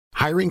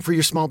Hiring for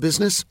your small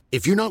business?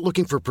 If you're not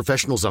looking for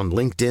professionals on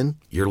LinkedIn,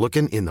 you're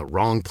looking in the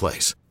wrong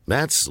place.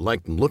 That's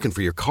like looking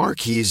for your car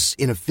keys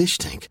in a fish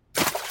tank.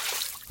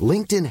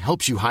 LinkedIn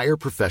helps you hire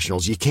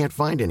professionals you can't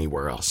find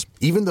anywhere else,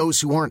 even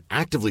those who aren't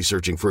actively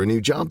searching for a new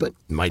job but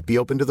might be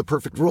open to the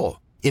perfect role.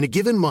 In a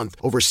given month,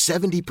 over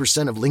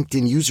 70% of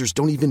LinkedIn users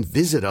don't even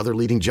visit other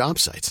leading job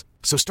sites.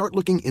 So start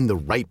looking in the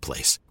right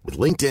place. With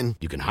LinkedIn,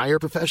 you can hire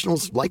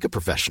professionals like a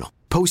professional.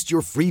 Post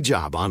your free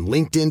job on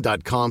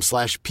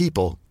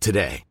linkedin.com/people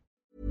today.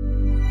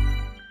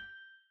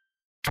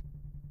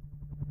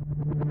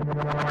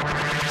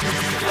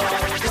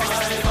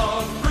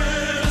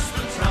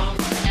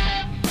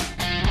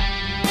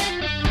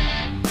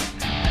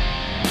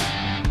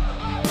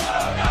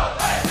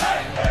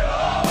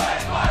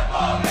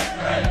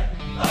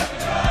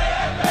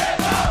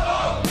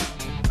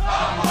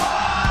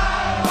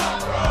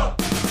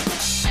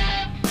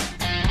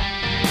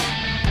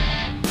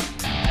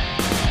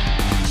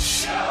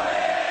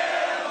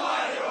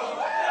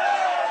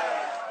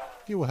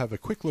 Here we'll have a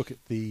quick look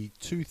at the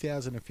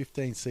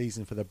 2015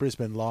 season for the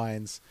Brisbane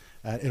Lions.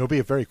 It'll be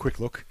a very quick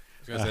look.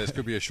 I was going to say, this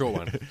could be a short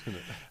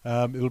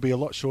one. It'll be a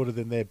lot shorter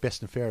than their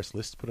best and fairest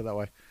list, put it that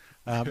way.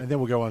 And then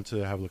we'll go on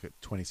to have a look at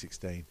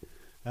 2016.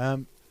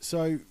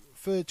 So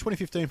for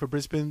 2015 for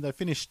Brisbane, they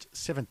finished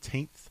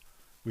 17th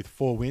with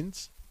 4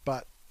 wins,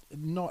 but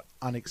not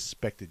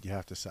unexpected, you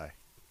have to say.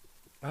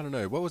 I don't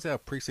know. What was our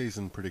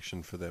preseason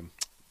prediction for them?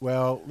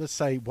 Well, let's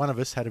say one of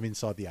us had them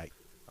inside the 8.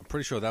 I'm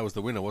pretty sure that was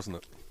the winner, wasn't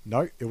it?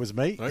 No, it was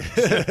me. No?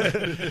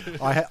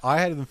 I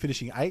had them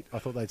finishing 8. I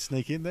thought they'd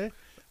sneak in there.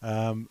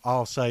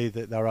 I'll say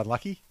that they were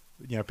unlucky.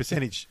 You know,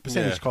 percentage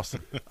cost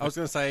them. I was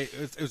going to say,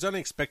 it was only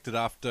expected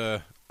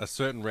after a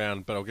certain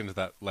round, but I'll get into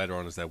that later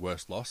on as their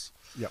worst loss.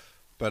 Yep.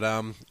 But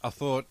I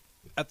thought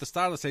at the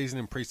start of the season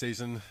in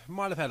pre-season,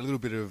 might have had a little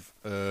bit of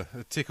a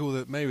tickle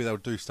that maybe they'll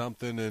do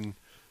something, and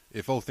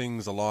if all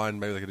things align,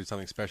 maybe they could do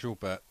something special,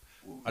 but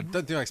I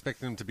don't think I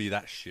expected them to be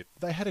that shit.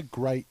 They had a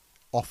great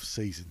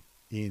off-season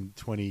in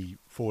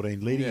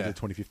 2014, leading into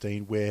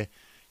 2015, where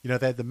they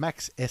had the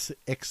max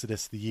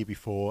exodus the year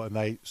before, and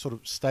they sort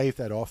of staved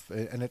that off,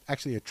 and it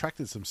actually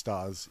attracted some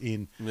stars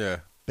in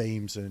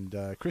Beams and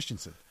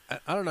Christensen.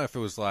 I don't know if it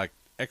was like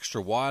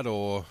extra wide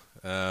or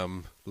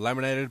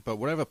laminated, but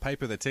whatever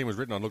paper their team was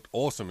written on looked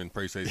awesome in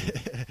pre-season.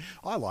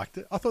 I liked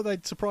it. I thought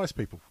they'd surprise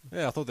people.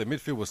 Yeah, I thought their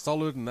midfield was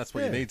solid, and that's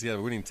what you need to have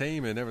a winning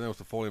team, and everything else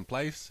to fall in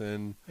place.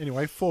 And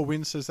anyway, 4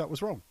 wins says that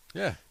was wrong.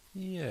 Yeah,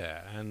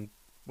 and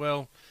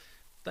well,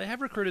 they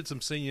have recruited some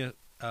senior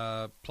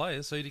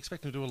players, so you'd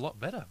expect them to do a lot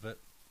better, but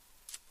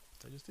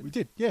they just didn't. We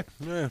did,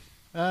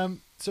 yeah.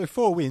 So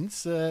 4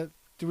 wins. Do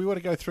we want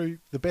to go through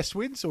the best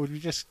wins, or do we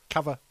just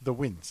cover the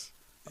wins?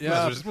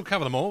 Yeah, we'll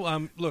cover them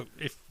all. Look,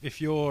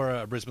 if you're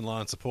a Brisbane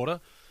Lions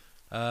supporter,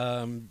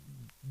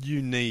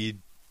 you need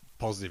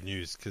positive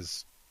news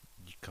because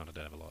you kind of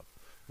don't have a lot.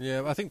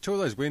 Yeah, I think 2 of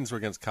those wins were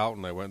against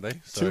Carlton, though, weren't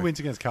they? So, 2 wins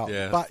against Carlton.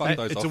 Yeah,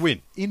 but it's a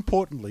win.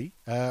 Importantly,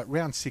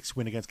 round 6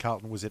 win against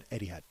Carlton was at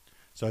Etihad.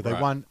 So they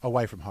won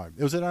away from home.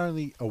 It was an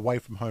only away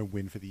from home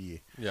win for the year.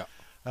 Yeah.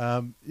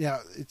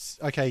 It's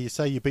okay. You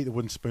say you beat the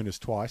Wooden Spooners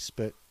twice,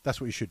 but that's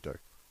what you should do.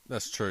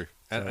 That's true.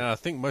 And I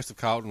think most of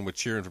Carlton were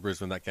cheering for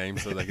Brisbane that game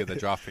so they get their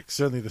draft picks.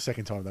 Certainly the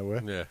second time they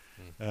were.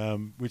 Yeah.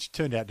 Which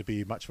turned out to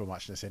be much of a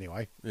muchness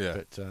anyway.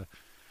 Yeah.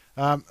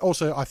 But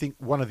also, I think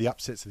one of the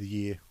upsets of the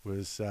year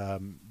was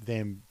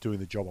them doing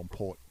the job on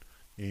Port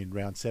in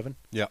round 7.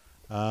 Yeah.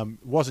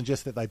 It wasn't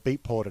just that they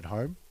beat Port at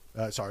home.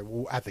 At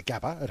the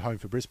Gabba, at home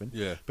for Brisbane.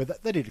 Yeah.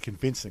 But they did it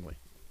convincingly.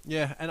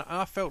 Yeah, and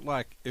I felt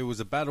like it was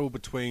a battle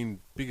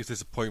biggest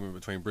disappointment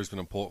between Brisbane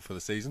and Port for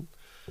the season.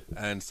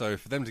 And so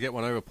for them to get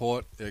one over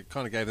Port, it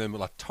kind of gave them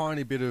a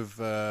tiny bit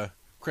of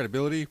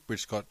credibility,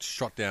 which got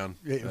shot down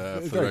for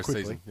the rest of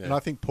the season. Yeah. And I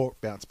think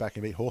Port bounced back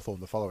and beat Hawthorn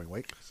the following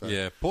week. So.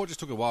 Yeah, Port just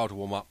took a while to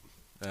warm up.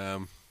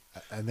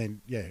 And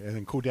then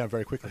cooled down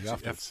very quickly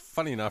afterwards.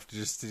 Funny enough, did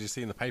you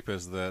see in the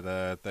papers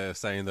that they're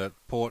saying that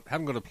Port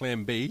haven't got a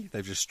plan B,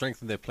 they've just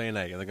strengthened their plan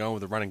A, and they're going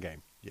with the running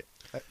game. Yeah,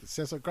 that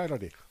sounds like a great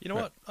idea. You know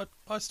what?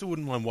 I still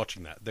wouldn't mind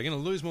watching that. They're going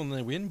to lose more than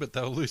they win, but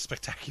they'll lose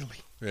spectacularly.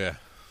 Yeah.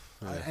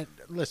 And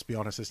let's be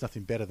honest, there's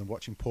nothing better than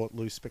watching Port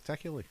lose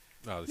spectacularly.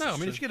 No, I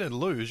mean, if you're going to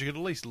lose, you could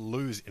at least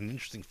lose in an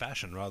interesting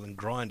fashion rather than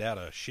grind out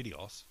a shitty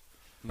loss.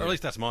 Or at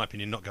least that's my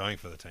opinion, not going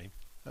for the team.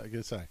 I was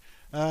going to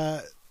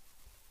say.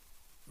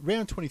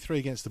 Round 23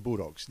 against the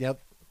Bulldogs. Now,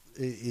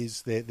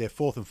 is their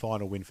 4th and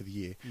final win for the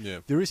year. Yeah.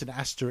 There is an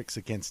asterisk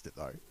against it,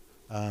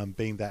 though,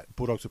 being that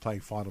Bulldogs are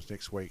playing finals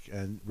next week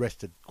and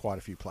rested quite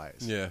a few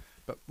players. Yeah.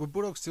 But were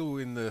Bulldogs still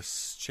in the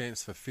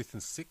chance for 5th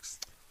and 6th?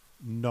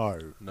 No.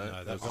 No,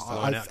 that was just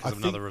thrown out because of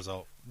another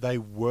result. They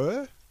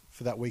were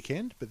for that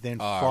weekend, but then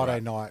Friday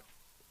night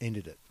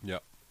ended it.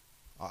 Yep.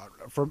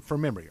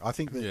 From memory. I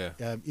think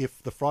that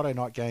if the Friday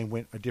night game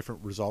went a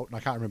different result, and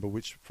I can't remember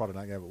which Friday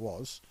night game it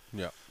was,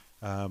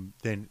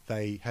 then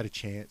they had a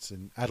chance,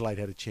 and Adelaide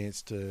had a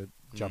chance to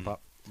jump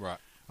up. Right.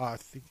 I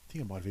think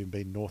it might have even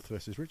been North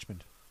versus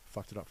Richmond.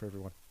 Fucked it up for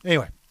everyone.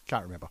 Anyway,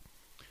 can't remember.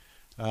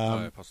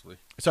 Possibly.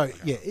 So,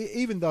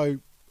 even though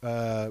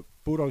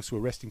Bulldogs were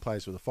resting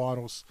players for the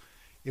finals.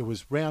 It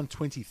was round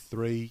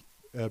 23.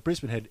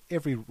 Brisbane had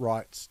every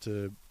right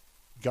to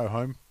go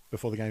home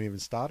before the game even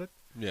started.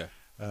 Yeah.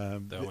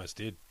 They almost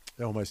did.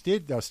 They almost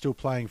did. They were still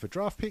playing for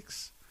draft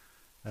picks.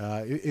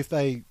 If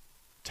they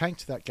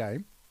tanked that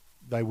game,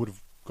 they would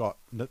have got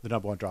the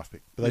number one draft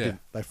pick. But they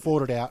didn't. They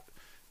fought it out,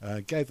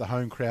 gave the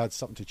home crowd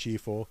something to cheer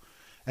for.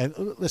 And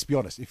let's be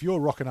honest, if you're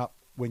rocking up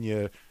when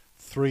you're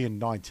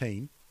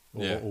 3-19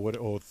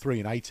 or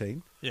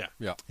 3-18, Yeah.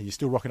 and you're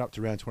still rocking up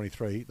to round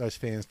 23, those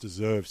fans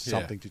deserve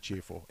something to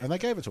cheer for. And they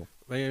gave it to them.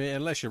 I mean,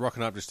 unless you're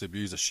rocking up just to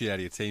abuse the shit out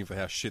of your team for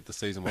how shit the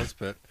season was.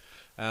 But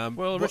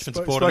Well, Richmond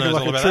supporter Spoken knows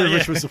like all a about true that. Yeah.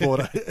 Richmond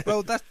supporter.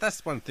 well,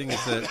 that's one thing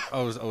is that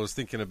I was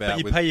thinking about. But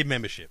you with, pay your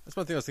membership. That's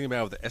one thing I was thinking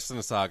about with the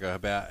Essendon saga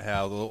about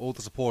how all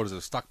the supporters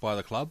are stuck by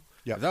the club.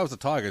 Yep. If that was the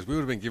Tigers, we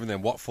would have been giving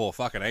them what for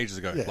fucking ages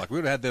ago. Yeah. Like we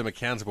would have had them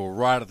accountable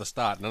right at the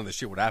start. None of this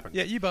shit would happen.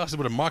 Yeah, you bastard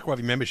would have microwave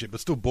your membership, but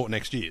still bought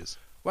next year's.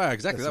 Wow,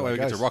 exactly. That's That way how we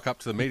it get to goes. rock up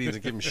to the meetings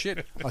and give them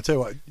shit. I tell you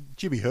what,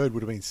 Jimmy Hurd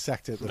would have been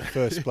sacked at the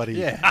first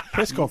bloody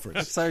press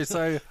conference. So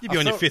You'd be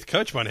on your fifth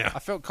coach by now. I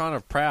felt kind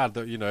of proud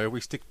that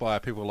we stick by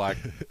people like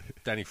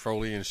Danny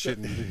Frawley and shit,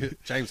 and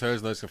James Hurd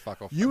and those can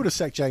fuck off. You would have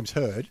sacked James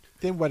Hurd,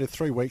 then waited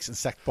 3 weeks and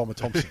sacked Bomber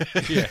Thompson.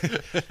 Yeah.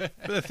 But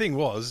the thing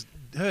was,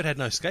 Hurd had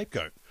no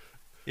scapegoat.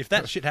 If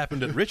that shit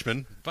happened at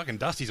Richmond, fucking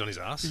Dusty's on his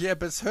ass. Yeah,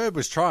 but Herb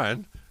was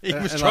trying. He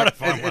was And, trying like, to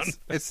find it's,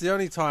 one. It's the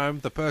only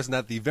time the person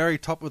at the very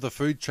top of the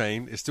food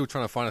chain is still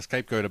trying to find a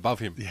scapegoat above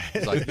him.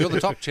 It's like, you're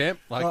the top champ.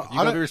 Like, Well, you I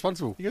got to don't- be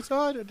responsible. He goes, no,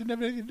 I didn't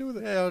have anything to do with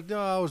it. Yeah, no,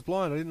 I was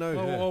blind. I didn't know.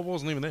 Well, Yeah. I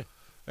wasn't even there.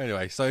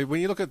 Anyway, so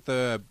when you look at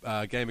the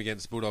game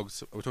against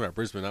Bulldogs, we're talking about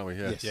Brisbane, aren't we?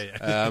 Yes.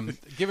 Yeah.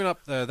 Giving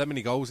up that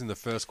many goals in the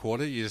first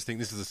quarter, you just think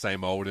this is the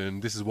same old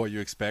and this is what you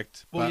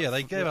expect. Well, But- yeah,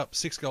 they gave up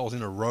 6 goals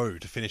in a row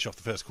to finish off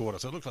the first quarter,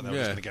 so it looked like they were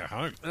just Yeah. going to go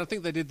home. And I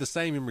think they did the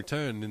same in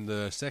return in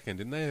the second,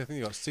 didn't they? I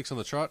think they got 6 on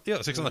the trot.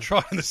 Yeah, 6 on the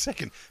try in the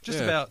second. Just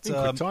Yeah. about... In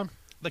quick time.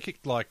 They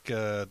kicked like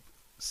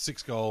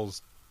 6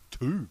 goals,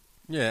 2.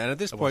 Yeah, and at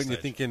this At one point you're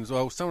stage. thinking,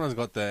 well, someone's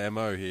got the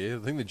MO here.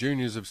 I think the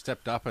juniors have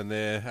stepped up and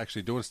they're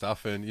actually doing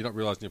stuff, and you're not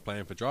realising you're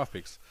playing for draft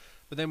picks.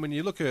 But then when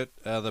you look at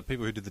the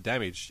people who did the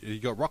damage, you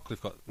got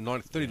Rockcliffe got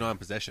 39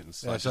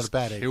 possessions. Yeah, Like, it's not just a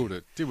bad egg. killed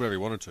it. Did whatever he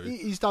wanted to.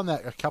 He's done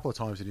that a couple of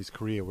times in his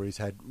career where he's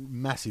had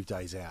massive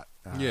days out.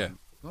 Yeah.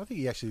 I think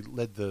he actually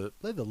led the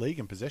league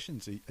in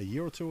possessions a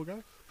year or two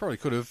ago. Probably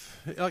could have.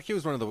 Like he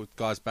was one of the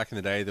guys back in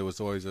the day. There was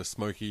always a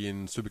Smokey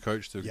in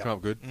Supercoach to Yep. come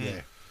up good.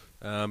 Yeah.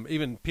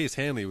 Even Pierce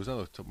Hanley was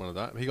another one of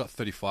that. He got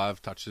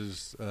 35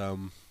 touches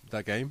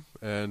that game,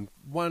 and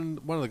one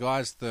of the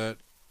guys that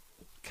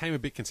came a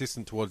bit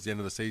consistent towards the end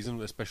of the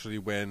season, especially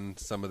when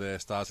some of their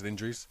stars had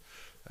injuries.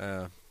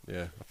 I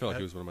feel like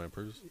he was one of my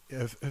improvers.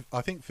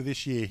 I think for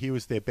this year, he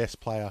was their best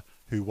player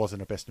who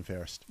wasn't a best and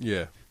fairest.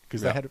 Yeah,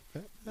 Because Yeah.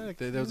 they had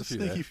There was a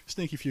few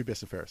sneaky few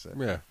best and fairest there.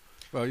 Yeah.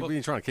 Well, you've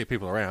been trying to keep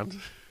people around.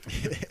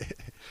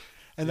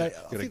 And they, I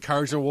Get think,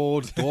 encouragement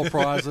awards, door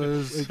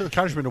prizes,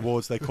 encouragement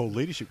awards they call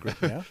leadership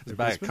group now. a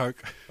bag of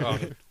Coke. Oh,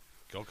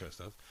 Gold Coast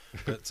does.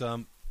 But,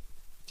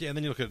 yeah, and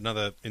then you look at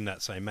another in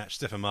that same match,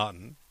 Stephen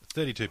Martin,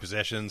 32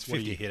 possessions,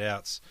 50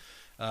 hit-outs,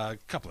 but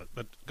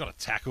got a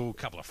tackle,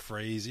 couple of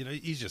frees.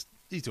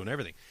 He's doing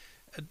everything.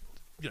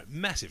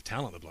 Massive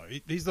talent, the bloke.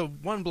 He's the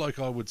one bloke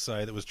I would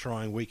say that was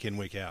trying week in,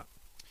 week out.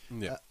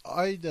 Yeah.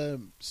 I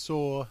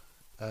saw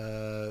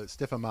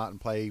Stefan Martin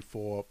play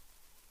for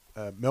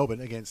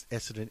Melbourne against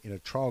Essendon in a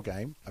trial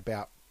game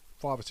about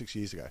 5 or 6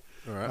 years ago.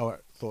 All right. I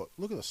thought,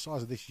 look at the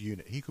size of this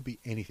unit. He could be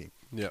anything.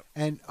 Yeah.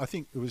 And I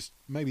think it was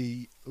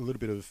maybe a little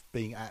bit of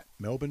being at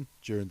Melbourne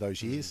during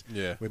those years,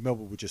 Yeah. where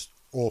Melbourne were just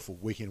awful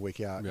week in, week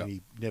out, Yeah. and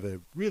he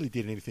never really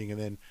did anything, and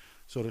then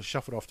sort of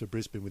shuffled off to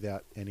Brisbane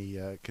without any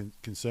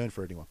concern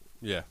for anyone.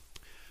 Yeah.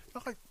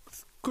 I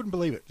couldn't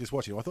believe it just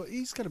watching him. I thought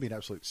he's going to be an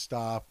absolute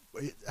star.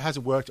 It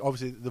hasn't worked.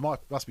 Obviously, there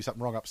must be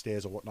something wrong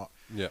upstairs or whatnot.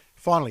 Yeah.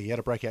 Finally, he had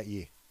a breakout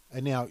year.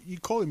 And now you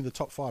call him in the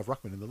top 5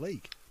 ruckman in the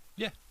league.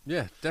 Yeah.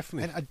 Yeah,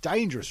 definitely. And a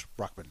dangerous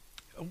ruckman.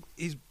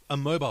 He's a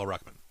mobile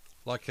ruckman.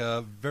 Like,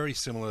 very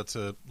similar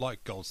to,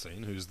 like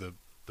Goldstein, who's the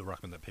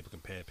ruckman that people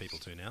compare people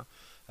to now,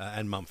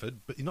 and Mumford.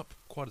 But he's not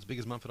quite as big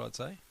as Mumford, I'd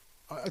say.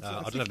 I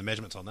don't have the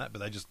measurements on that, but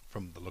they just,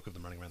 from the look of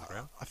them running around the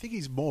ground. I think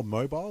he's more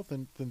mobile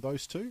than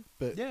those two.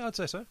 But Yeah, I'd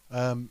say so.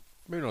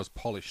 Maybe not as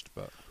polished,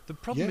 but The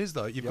problem Yeah. is,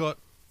 though, you've Yep. got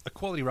a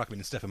quality ruckman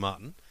in Stephen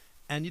Martin,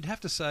 and you'd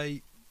have to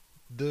say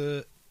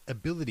the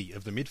ability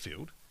of the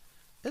midfield,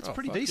 it's Oh,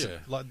 pretty fuck decent, yeah.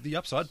 like the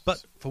upside.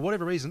 But for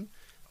whatever reason,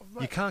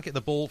 you can't get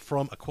the ball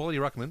from a quality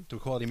ruckman to a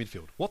quality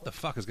midfield. What the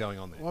fuck is going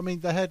on there? well, I mean,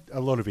 they had a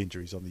lot of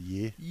injuries on the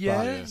year. Yeah,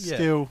 but yeah.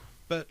 still,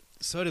 But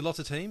so did lots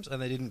of teams,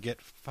 and they didn't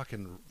get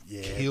fucking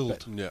Yeah,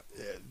 killed. yeah.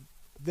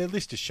 their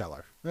list is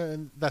shallow.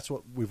 And that's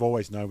what we've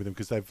always known with them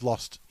because they've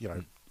lost,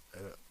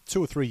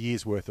 2 or 3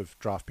 years worth of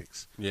draft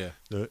picks Yeah.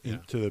 to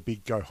the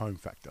big go-home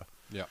factor.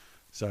 Yeah.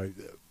 So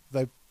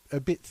they're a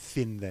bit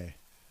thin there.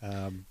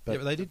 Yeah,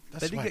 but they did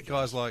that's the way get it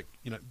guys goes. like,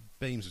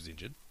 Beams was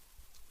injured.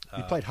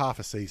 He played half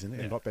a season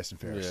and yeah. got best and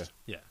fairest.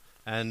 Yeah,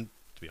 and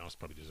to be honest,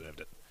 probably deserved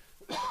it.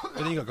 But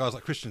then you got guys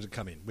like Christensen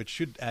come in, which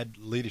should add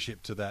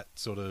leadership to that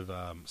sort of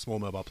small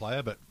mobile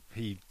player, but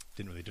he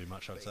didn't really do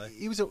much, I'd say.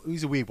 He was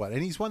a weird one,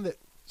 and he's one that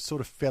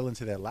sort of fell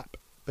into their lap,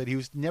 but he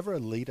was never a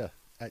leader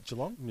at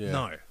Geelong. Yeah.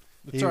 No.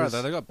 It's all right,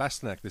 though. They got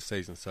Bastanac this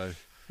season, so...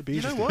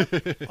 You know what?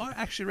 I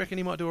actually reckon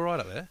he might do all right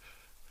up there.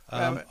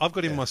 I've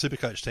got him in my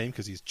Supercoach team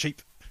because he's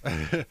cheap.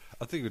 I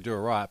think he'll do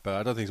all right, but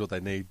I don't think it's what they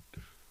need.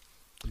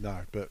 No,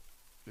 but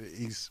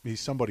he's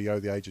somebody over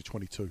the age of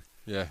 22.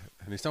 Yeah,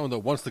 and he's someone that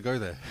wants to go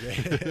there.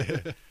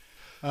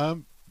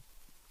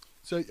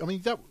 So, I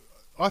mean,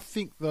 I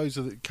think those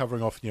are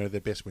covering off, their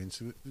best wins.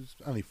 There's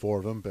only 4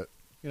 of them, but,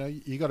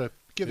 you got to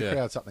give the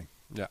crowd something.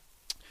 Yeah.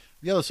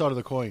 The other side of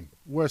the coin,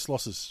 worst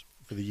losses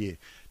for the year.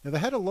 Now, they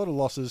had a lot of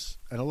losses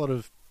and a lot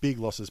of big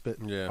losses, but,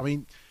 I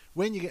mean,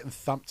 when you're getting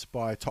thumped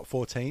by top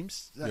 4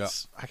 teams,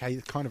 that's okay,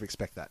 you kind of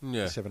expect that,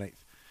 17th.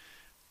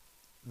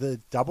 The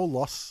double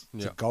loss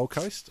to Gold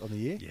Coast on the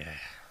year,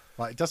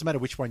 like, it doesn't matter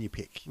which one you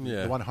pick,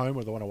 the one home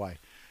or the one away.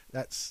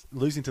 That's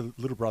losing to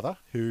Little Brother,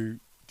 who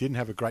didn't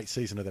have a great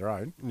season of their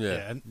own.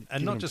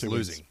 And not just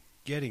losing,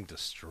 getting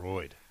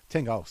destroyed.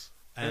 10 goals.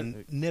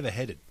 And never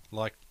headed.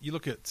 Like, you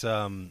look at,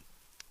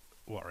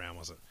 what round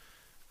was it?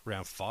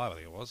 Round 5, I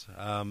think it was.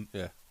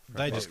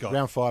 They just got...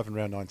 Round 5 and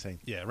round 19.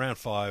 Yeah, round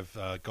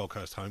 5, Gold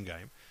Coast home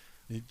game.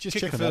 Just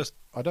check first.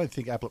 I don't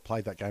think Ablett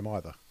played that game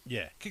either.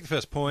 Yeah, kicked the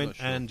first point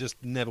and just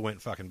never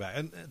went fucking back.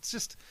 And it's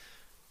just...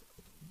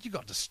 You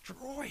got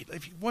destroyed.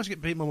 Once you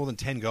get beat by more than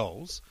 10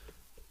 goals,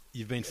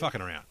 you've been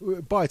fucking around.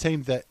 By a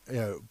team that,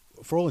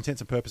 for all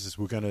intents and purposes,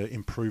 were going to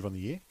improve on the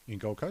year in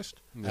Gold Coast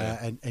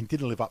and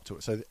didn't live up to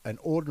it. So an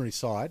ordinary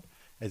side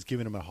has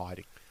given them a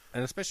hiding.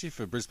 And especially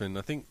for Brisbane,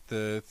 I think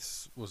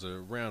this was a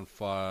round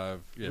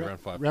 5. Yeah, round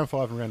 5. Round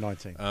 5 and round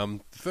 19. The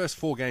first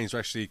 4 games were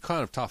actually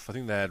kind of tough. I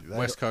think they had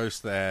West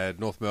Coast, they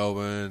had North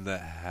Melbourne, they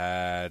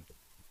had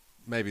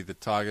maybe the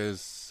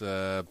Tigers.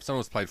 Someone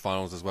else played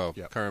finals as well.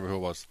 Can't remember who it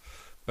was.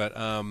 But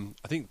I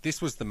think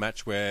this was the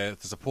match where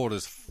the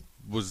supporters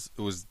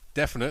it was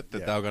definite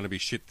that they were going to be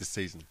shit this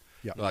season.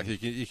 Like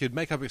you could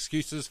make up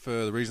excuses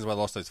for the reasons why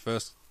they lost those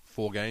first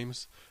 4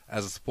 games.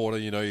 As a supporter,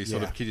 you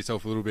sort of kid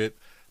yourself a little bit.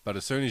 But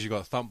as soon as you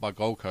got thumped by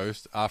Gold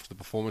Coast after the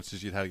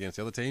performances you'd had against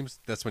the other teams,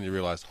 that's when you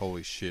realised,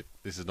 holy shit,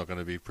 this is not going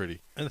to be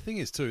pretty. And the thing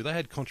is, too, they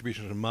had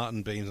contributions from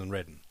Martin, Beams and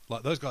Redden.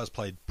 Like, those guys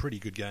played pretty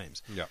good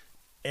games. Yeah.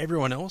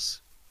 Everyone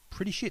else,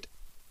 pretty shit.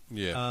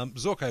 Yeah.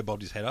 Zorko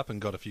bobbed his head up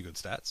and got a few good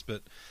stats,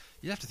 but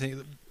you have to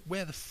think,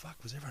 where the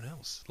fuck was everyone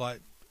else? Like,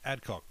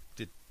 Adcock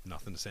did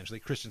nothing, essentially.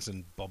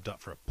 Christensen bobbed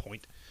up for a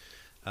point.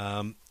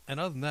 And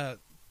other than that,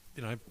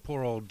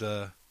 poor old...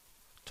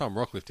 Tom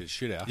Rock lifted his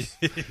shit out.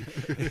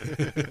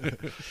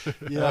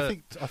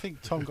 I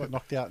think Tom got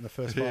knocked out in the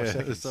first 5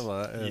 seconds.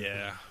 Like that,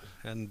 yeah,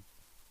 and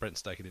Brent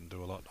Staker didn't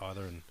do a lot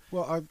either. And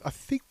well, I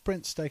think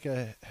Brent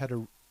Staker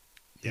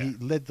he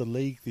led the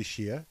league this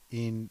year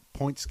in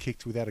points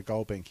kicked without a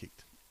goal being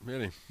kicked.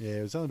 Really? Yeah,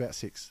 it was only about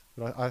 6.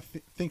 But I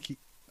think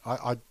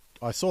I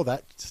saw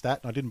that stat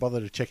and I didn't bother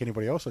to check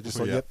anybody else. I just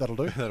thought, yep, that'll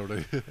do. That'll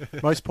do.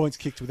 Most points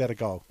kicked without a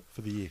goal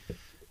for the year.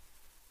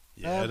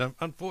 Yeah, and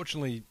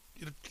unfortunately,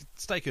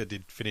 Staker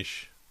did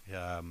finish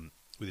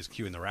with his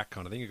cue in the rack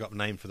kind of thing. He got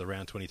named for the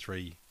round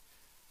 23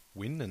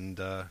 win and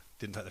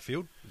didn't take the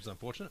field. It was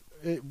unfortunate.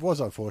 It was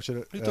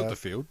unfortunate. He took the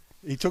field.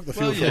 He took the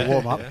field for the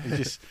warm-up. Yeah. He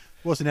just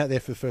wasn't out there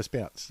for the first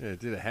bounce. Yeah,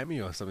 did a hammy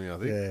or something, I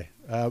think.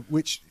 Yeah,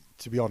 which,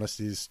 to be honest,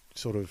 is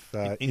sort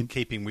of... in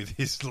keeping with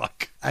his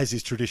luck. As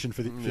his tradition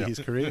for his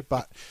career.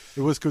 But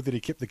it was good that he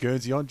kept the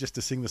Guernsey on just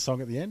to sing the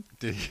song at the end.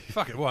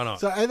 Fuck it, why not?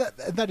 So and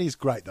that is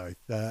great, though.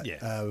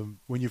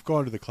 When you've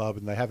gone to the club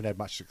and they haven't had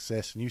much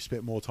success and you've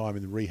spent more time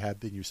in the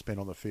rehab than you've spent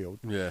on the field,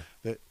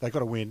 they've got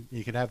to win.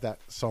 You can have that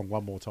song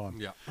one more time.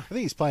 Yeah. I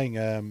think he's playing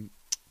in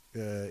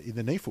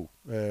the NEFL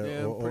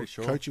or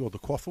sure. coaching or the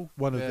Quaffle,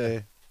 one of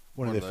their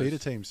feeder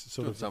teams.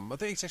 Sort of. I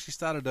think he's actually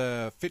started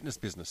a fitness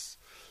business.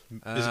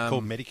 Is it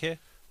called Medicare?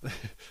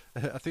 I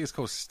think it's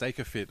called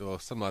Staker Fit or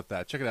something like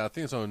that. Check it out. I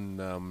think it's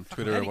on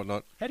Twitter and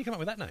whatnot. How do you come up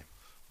with that name?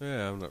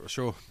 Yeah, I'm not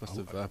sure. Must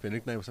have been a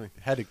nickname or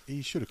something.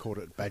 He should have called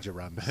it Badger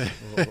Runs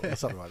or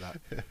something like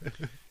that.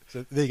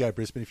 So there you go,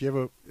 Brisbane. If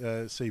you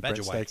ever see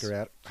Brent Staker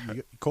out,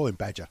 you call him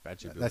Badger.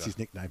 That's his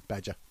nickname,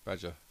 Badger.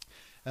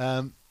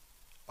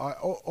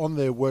 On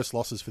their worst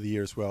losses for the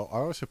year as well, I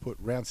also put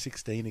round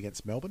 16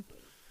 against Melbourne.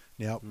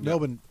 Now,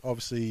 Melbourne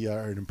obviously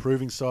are an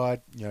improving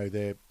side.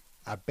 They're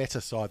a better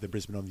side than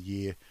Brisbane on the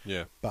year.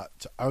 Yeah. But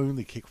to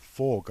only kick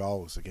 4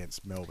 goals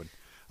against Melbourne,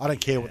 I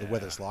don't care what the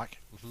weather's like.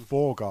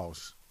 4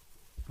 goals.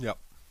 Yep.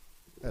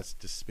 That's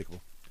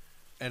despicable.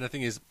 And the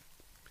thing is,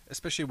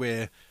 especially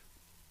where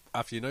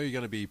after you're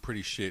going to be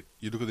pretty shit,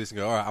 you look at this and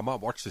go, all right, I might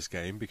watch this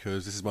game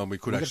because this is one we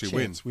could actually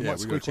win. We might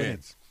squeak one in.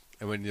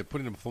 And when you're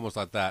putting in a performance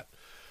like that,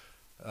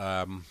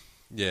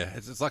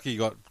 it's lucky you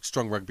got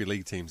strong rugby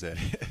league teams there,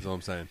 is all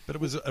I'm saying. But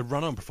it was a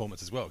run-on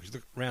performance as well,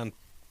 because round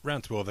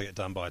 12 they get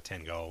done by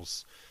 10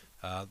 goals.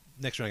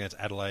 Next round against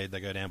Adelaide, they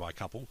go down by a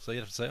couple. So you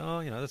have to say,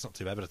 that's not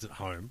too bad, but it's at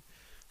home.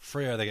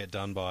 Freo, they get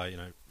done by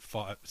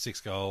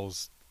 6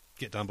 goals,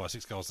 get done by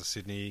 6 goals to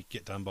Sydney,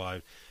 get done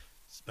by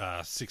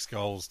 6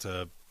 goals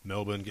to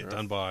Melbourne, get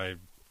done by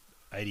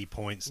 80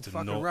 points to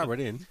Fucking North. rub it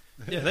in.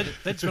 Yeah, they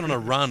just went on a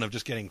run of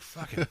just getting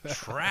fucking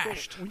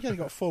trashed. Well, you only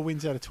got 4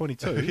 wins out of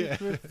 22. It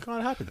kind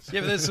of happens.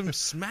 Yeah, but there's some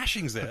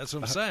smashings there. That's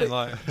what I'm saying.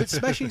 But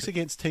smashings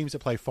against teams that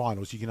play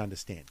finals, you can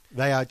understand.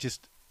 They are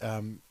just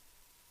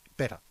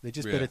better. They're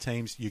just better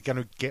teams. You're going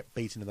to get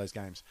beaten in those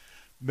games.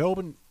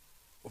 Melbourne,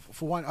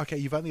 for one, okay,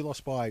 you've only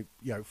lost by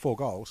 4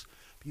 goals,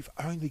 but you've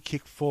only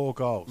kicked 4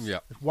 goals. Yeah.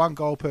 1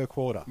 goal per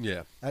quarter.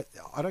 Yeah.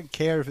 I don't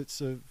care if it's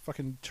a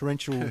fucking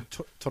torrential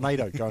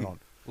tornado going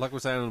on. Like we're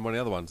saying on one of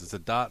the other ones, it's a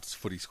darts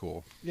footy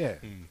score. Yeah.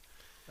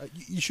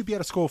 You should be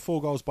able to score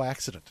 4 goals by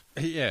accident.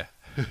 Yeah.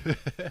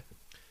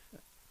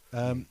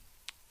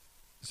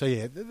 So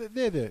yeah,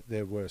 they're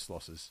their worst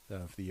losses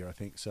for the year, I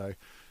think. So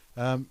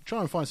try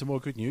and find some more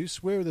good news.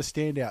 Where are the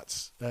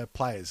standouts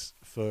players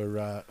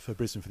for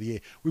Brisbane for the year?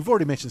 We've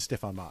already mentioned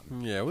Stefan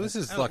Martin. Yeah, well, this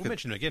is We'll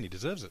mention him again. He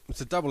deserves it.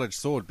 it's a double-edged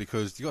sword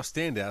because you got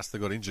standouts that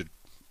got injured,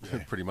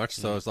 pretty much.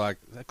 So it's like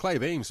Clay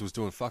Beams was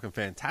doing fucking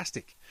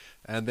fantastic,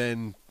 and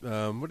then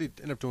what did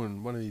he end up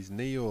doing? One of his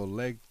knee or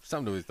leg,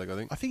 something to his leg, I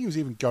think. I think he was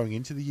even going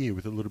into the year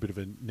with a little bit of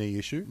a knee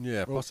issue.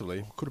 Yeah, Or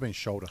possibly. could have been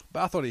shoulder.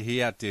 But I thought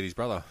he outdid his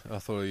brother. I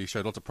thought he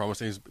showed lots of promise.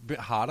 He was a bit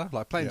harder,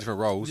 like playing different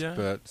roles, Yeah.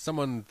 but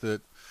someone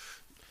that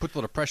put a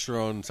lot of pressure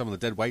on some of the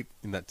dead weight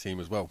in that team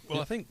as well.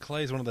 Well, I think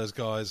Clay's one of those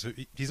guys who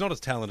he's not as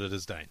talented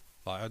as Dane.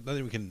 Like, I don't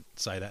think we can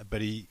say that,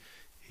 but he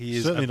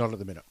is Certainly not at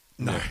the minute.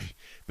 No,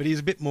 but he's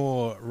a bit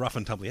more rough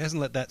and tumble. He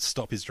hasn't let that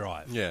stop his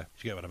drive. Yeah.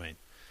 If you get what I mean.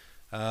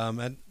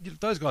 And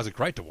those guys are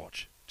great to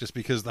watch, just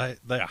because they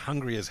are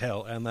hungry as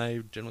hell, and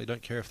they generally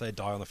don't care if they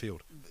die on the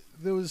field.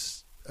 There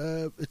was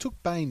it took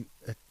Dane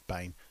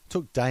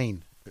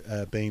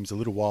Beams a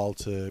little while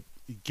to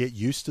get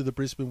used to the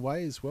Brisbane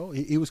way as well.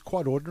 He was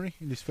quite ordinary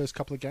in his first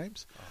couple of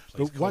games.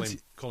 Please But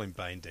call him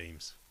Bane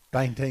Deems.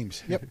 Bane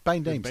Deems. Yep,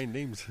 Bane Deems. Bane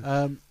Deems.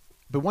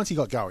 But once he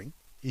got going,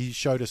 he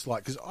showed us,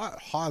 like, because I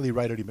highly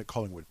rated him at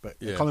Collingwood, but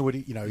Yeah. at Collingwood,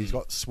 he's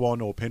got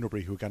Swan or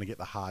Pendlebury who are going to get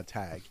the hard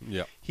tag.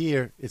 Yeah.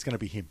 Here, it's going to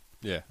be him.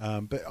 Yeah.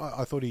 But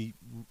I thought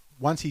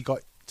once he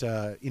got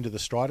into the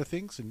stride of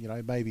things,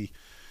 and maybe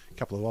a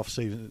couple of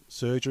off-season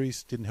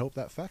surgeries didn't help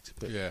that fact.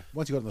 But Yeah.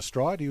 once he got in the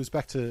stride, he was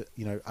back to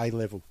A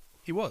level.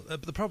 He was.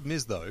 But the problem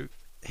is, though,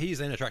 he's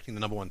then attracting the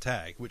number 1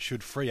 tag, which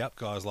should free up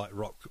guys like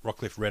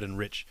Rockcliffe, Red and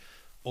Rich,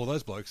 all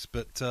those blokes.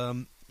 But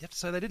you have to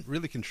say they didn't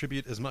really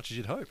contribute as much as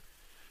you'd hope.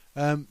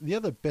 The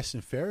other best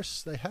and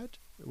fairest they had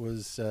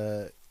was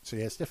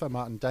Stefan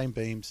Martin, Dane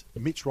Beams,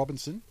 Mitch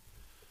Robinson,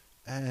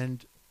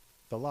 and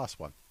the last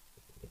one.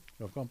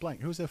 I've gone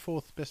blank. Who was their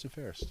 4th best and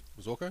fairest?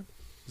 Zorko?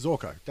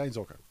 Zorko, Dane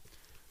Zorko.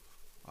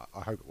 I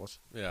hope it was.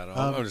 Yeah, no,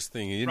 I'm just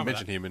thinking. You didn't Remember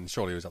mention him, and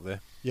surely he was up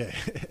there. Yeah.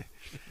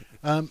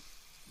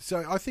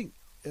 So I think,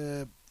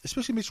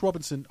 especially Mitch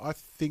Robinson, I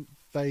think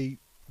they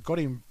got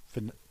him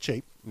for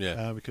cheap.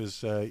 Yeah.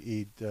 Because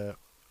he'd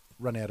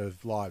run out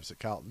of lives at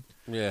Carlton.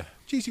 Yeah.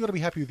 Geez, you got to be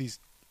happy with his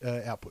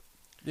output.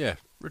 Yeah,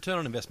 Return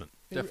on investment.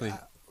 definitely.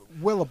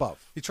 Well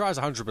above. He tries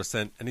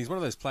 100%, and he's one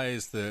of those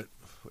players that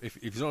if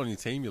he's not on your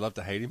team, you love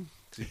to hate him.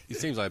 He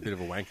seems like a bit of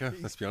a wanker,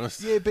 let's be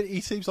honest. Yeah, but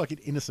he seems like an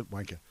innocent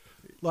wanker.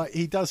 Like,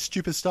 he does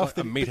stupid stuff.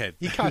 Like a meathead.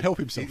 He can't help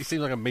himself. He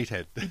seems like a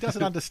meathead. He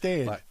doesn't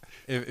understand. Like,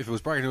 if it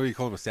was Breaking News, you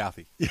call him a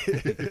Southie.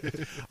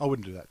 I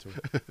wouldn't do that to him.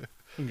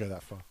 Wouldn't go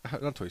that far.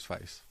 Not to his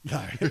face.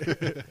 No.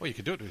 Well, you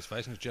could do it to his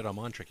face and just Jedi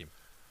mind trick him.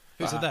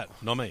 Who said that?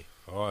 Not me.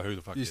 Oh, who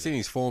the fuck You've did seen it?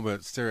 his form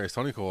at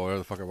Stereosonic or whatever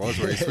the fuck it was,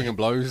 where he's swinging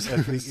blows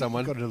at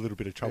someone. Got in a little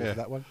bit of trouble Yeah. with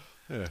that one.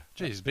 Yeah.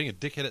 Jeez, being a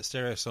dickhead at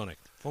Stereosonic.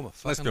 Former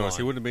fucking Let's be honest,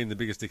 he line. wouldn't have been the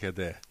biggest dickhead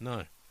there.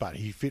 No. But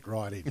he fit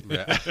right in.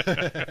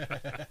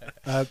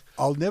 Yeah.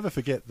 I'll never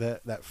forget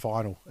that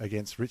final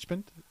against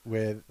Richmond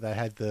where they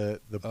had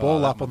the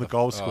ball up on the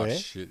goal square. Oh,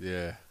 shit,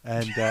 yeah.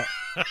 And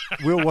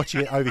we were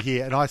watching it over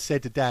here, and I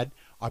said to Dad,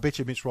 I bet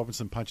you Mitch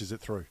Robinson punches it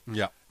through.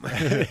 Yeah.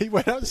 He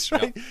went up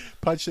straight,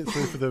 punched it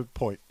through for the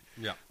point.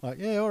 Yeah. Like,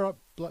 yeah, all right,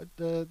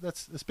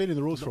 that's been in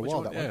the rules for a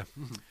while, that Yeah.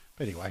 one.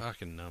 But anyway,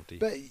 Fucking numpty.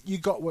 but you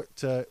got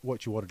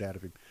what you wanted out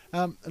of him.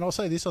 And I'll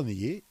say this on the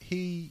year,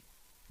 he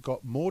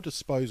got more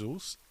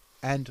disposals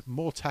and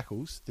more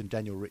tackles than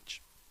Daniel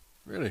Rich.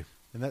 Really?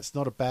 And that's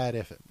not a bad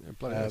effort. Yeah,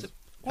 bloody hell.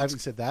 Having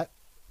said that,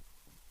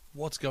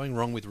 What's going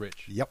wrong with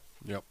Rich? yep.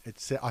 Yep.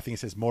 I think it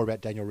says more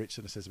about Daniel Rich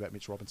than it says about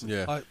Mitch Robinson.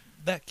 Yeah.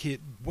 That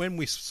kid, when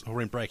we saw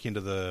him break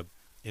into the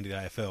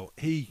AFL,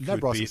 he No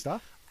could Bryson be...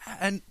 Star.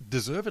 And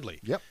deservedly.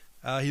 Yep.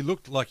 He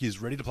looked like he's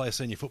ready to play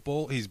senior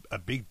football. He's a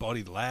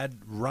big-bodied lad,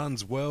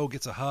 runs well,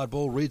 gets a hard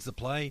ball, reads the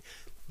play.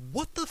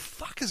 What the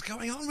fuck is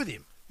going on with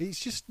him? He's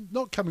just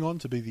not coming on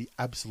to be the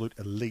absolute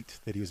elite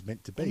that he was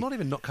meant to be. Well, not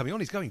even not coming on,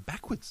 he's going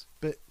backwards.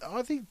 But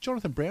I think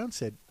Jonathan Brown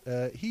said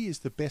he is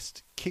the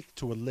best kick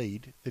to a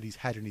lead that he's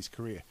had in his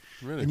career.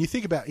 Really? And you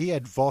think about, he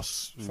had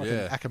Voss, fucking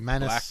Yeah.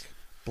 Ackermanis,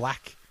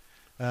 Black.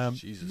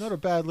 Jesus. Not a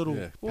bad little...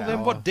 Yeah. Well, power.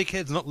 then what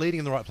dickhead's not leading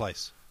in the right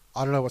place?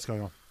 I don't know what's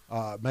going on.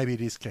 Maybe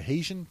it is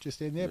cohesion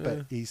just in there, Yeah.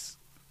 but he's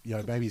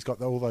maybe he's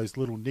got all those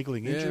little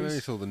niggling Yeah, maybe injuries.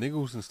 it's all the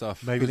niggles and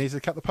stuff. Maybe he needs to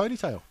cut the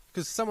ponytail.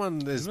 Because someone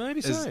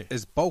Maybe so.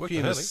 as bulky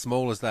and Worked as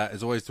small as that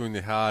is always doing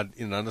the hard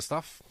in and under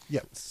stuff.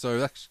 Yep. So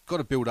that's got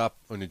to build up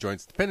on your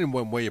joints, depending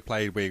on where you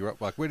played, where you grew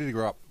up. Like, where did he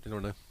grow up? Do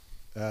you know?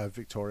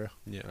 Victoria.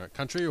 Yeah.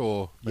 Country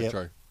or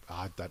metro?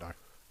 I don't know.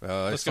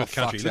 Let's go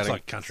country. Looks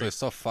like country. So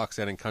soft fucks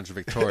out in country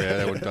Victoria,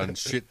 they would have done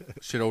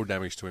shit all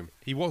damage to him.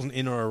 He wasn't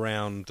in or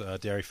around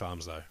dairy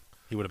farms, though.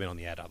 He would have been on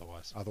the ad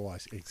otherwise.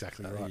 Otherwise,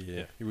 exactly right.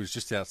 Yeah, he was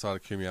just outside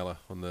of Kumiala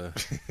on the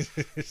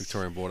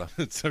Victorian border.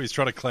 So he's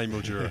trying to claim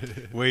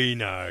Mildura. We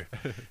know.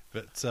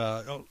 But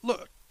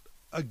look,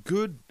 a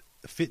good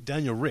fit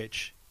Daniel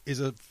Rich is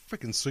a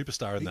freaking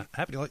superstar in that.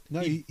 Happy like No,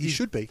 he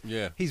should be.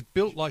 Yeah. He's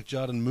built like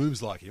Judd and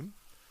moves like him.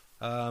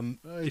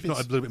 If not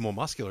a little bit more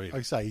muscular. Even. Like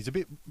I say, he's a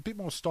bit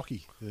more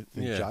stocky than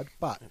Yeah. Judd,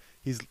 but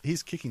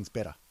his kicking's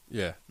better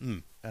Yeah.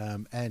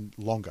 and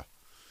longer.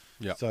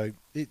 Yeah. So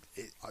it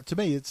to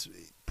me, it's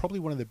probably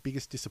one of the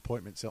biggest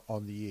disappointments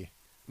on the year.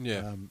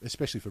 Yeah.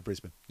 Especially for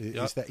Brisbane, is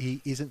Yep. that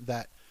he isn't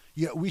that.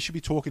 Yeah, we should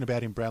be talking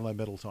about him Brownlow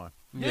medal time.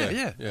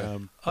 Yeah.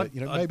 But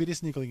maybe it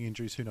is niggling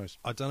injuries. Who knows?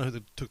 I don't know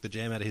who took the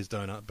jam out of his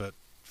donut, but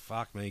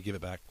fuck me, give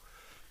it back.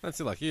 That's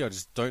it. Like, I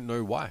just don't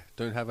know why.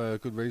 Don't have a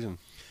good reason.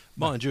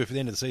 Mind you, if at the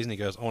end of the season he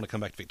goes, I want to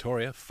come back to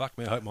Victoria, fuck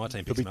me, I hope my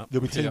team picks him up.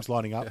 There'll be teams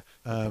lining up.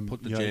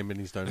 Put the jam in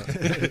his donut.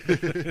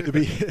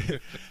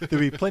 there'll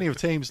be plenty of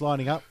teams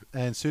lining up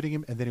and suiting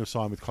him, and then he'll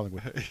sign with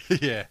Collingwood.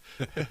 Yeah.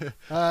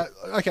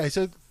 Okay,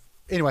 so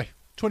anyway,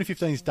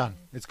 2015 is done.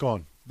 It's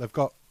gone. They've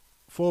got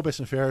 4 best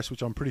and fairest,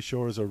 which I'm pretty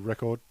sure is a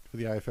record for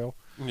the AFL.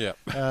 Yeah.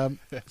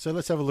 So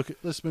let's have a look.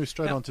 Let's move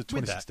straight Now, on to with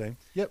 2016. that,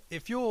 Yep.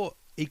 If you're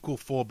equal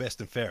for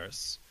best and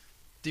fairest,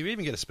 do you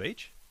even get a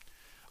speech?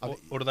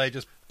 Or do they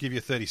just give you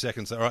 30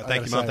 seconds? All right,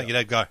 thank you, Mum. Thank you,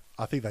 Dad. Go.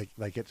 I think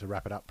they get to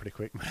wrap it up pretty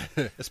quick.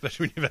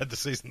 Especially when you've had the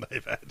season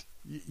they've had.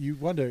 You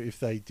wonder if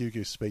they do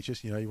give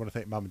speeches. You want to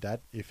thank Mum and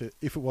Dad. If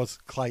it was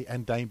Clay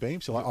and Dane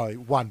Beams, you're like, oh,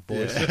 one,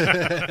 boys.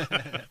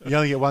 You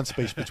only get one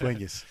speech between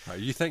you. Right,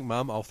 you thank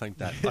Mum, I'll thank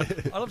Dad.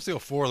 I'd love to see all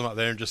 4 of them up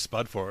there and just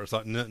spud for it. It's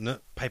like, no,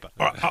 paper.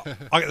 All right,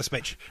 I'll get the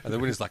speech. And the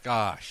winner's like,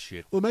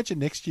 shit. Well, imagine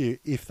next year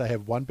if they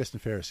have one best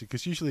and fairest,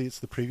 because usually it's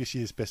the previous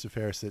year's best and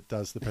fairest that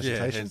does the Yeah,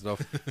 presentation. hands it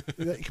off.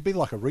 It could be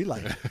like a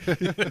relay.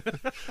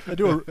 They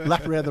do a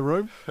lap around the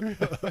room.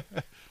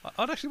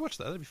 I'd actually watch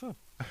that. That'd be fun.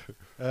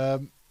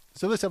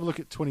 So let's have a look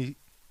at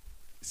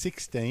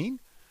 2016.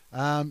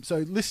 So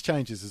list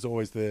changes is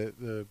always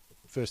the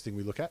first thing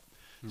we look at.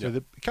 So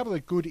Yep. a couple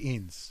of good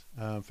ins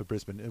for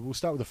Brisbane. And we'll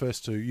start with the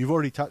first 2. You've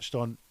already touched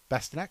on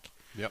Bastanak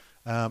Yep.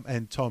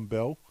 and Tom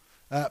Bell.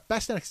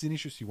 Bastanak is an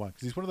interesting one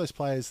because he's one of those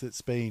players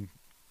that's been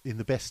in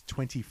the best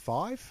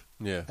 25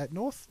 Yeah. at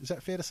North. Is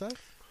that fair to say?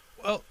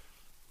 Well,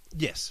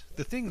 yes.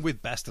 The thing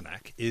with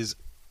Bastanak is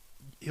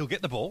he'll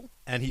get the ball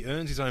and he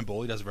earns his own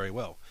ball. He does it very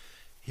well.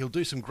 He'll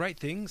do some great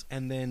things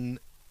and then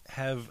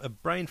have a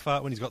brain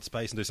fart when he's got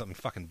space and do something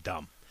fucking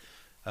dumb.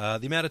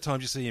 The amount of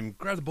times you see him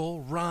grab the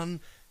ball,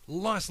 run,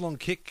 nice long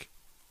kick,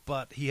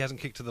 but he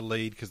hasn't kicked to the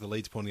lead because the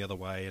lead's pointing the other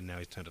way and now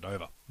he's turned it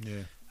over.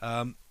 Yeah.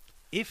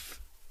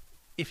 If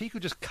he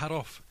could just cut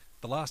off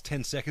the last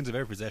 10 seconds of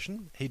every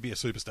possession, he'd be a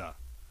superstar.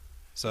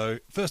 So,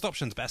 first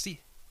option's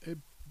Bassy.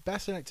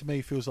 Bastanak to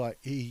me feels like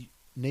he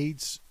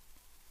needs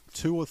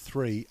 2 or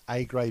 3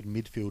 A-grade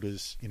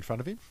midfielders in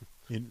front of him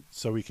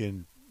so we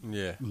can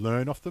Yeah.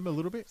 learn off them a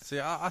little bit. See,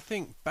 I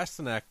think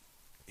Bastanak,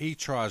 he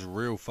tries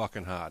real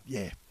fucking hard.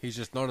 Yeah. He's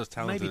just not as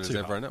talented Maybe as too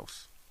everyone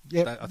else.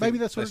 Yeah, I think maybe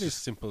that's what it just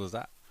is. simple as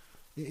that.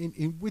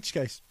 In which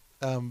case,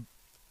 I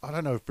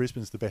don't know if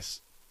Brisbane's the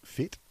best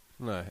fit.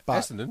 No. But-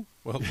 Essendon,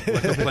 Well,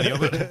 they've got plenty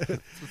of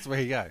it. that's where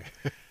you go.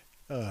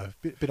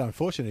 Bit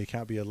unfortunate he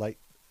can't be a late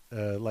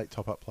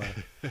top-up player.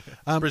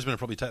 Brisbane will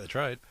probably take the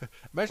trade.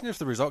 Imagine if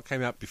the result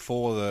came out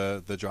before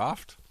the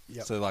draft.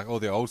 Yep. So, like, all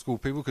the old school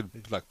people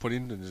could, like, put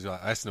in and just,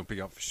 like, Essendon will pick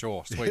up for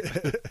sure. Sweet.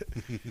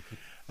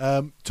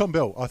 Tom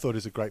Bell, I thought,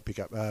 is a great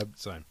pickup.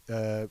 Same.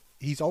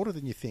 He's older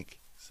than you think,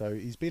 so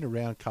he's been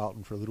around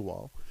Carlton for a little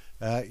while.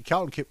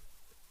 Carlton kept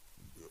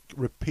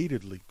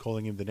repeatedly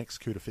calling him the next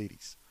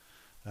Koutafidis.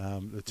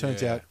 It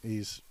turns Yeah. out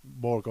he's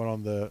more gone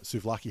on the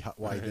Souvlaki Hut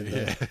way than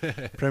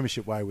the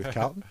Premiership way with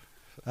Carlton.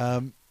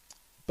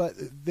 But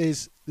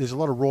there's a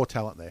lot of raw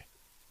talent there,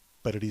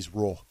 but it is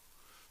raw.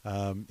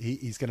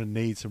 He's going to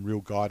need some real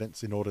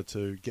guidance in order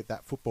to get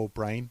that football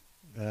brain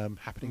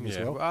happening as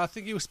well. I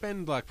think he'll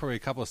spend, like, probably a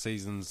couple of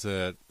seasons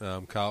at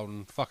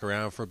Carlton, fuck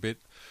around for a bit,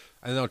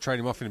 and they'll trade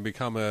him off and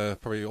become a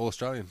probably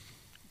All-Australian.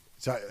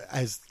 So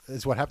as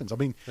what happens, I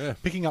mean, Yeah.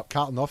 picking up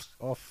Carlton off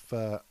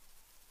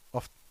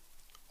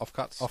Off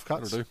cuts. cuts.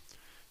 That'll do.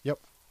 Yep,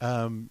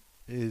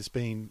 has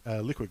been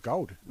liquid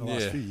gold in the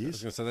last few I was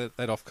years. going to say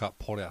that off cut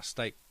Port our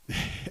steak.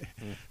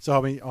 So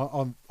I mean,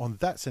 on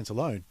that sense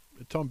alone,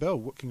 Tom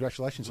Bell,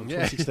 congratulations on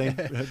Yeah.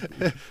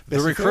 2016. The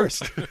recruit.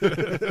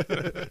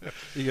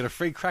 First. You get a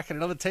free crack at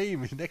another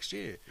team next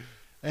year.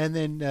 And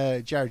then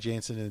Jared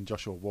Jansen and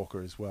Joshua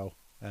Walker as well,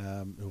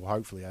 who will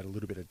hopefully add a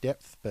little bit of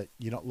depth. But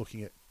you're not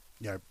looking at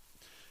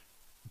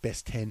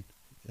best 10,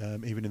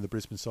 even in the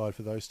Brisbane side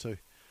for those two.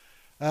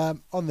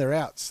 On their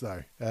outs,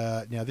 though,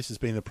 now this has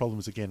been the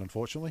problems again,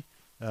 unfortunately.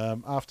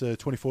 After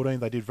 2014,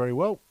 they did very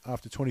well.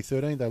 After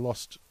 2013, they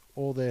lost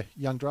all their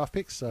young draft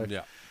picks. So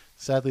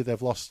sadly,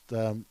 they've lost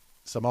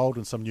some old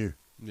and some new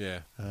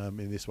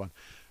in this one.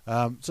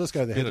 So let's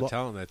go to the Bit headline. of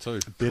talent there too.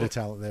 A bit of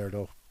talent there at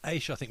all.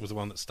 Aish, I think, was the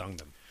one that stung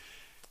them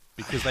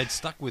because they'd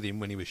stuck with him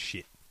when he was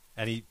shit,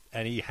 and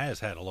he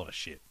has had a lot of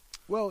shit.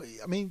 Well,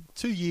 I mean,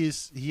 2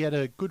 years, he had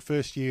a good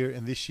first year,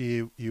 and this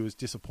year he was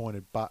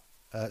disappointing. But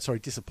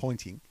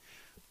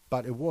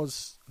it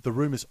was, the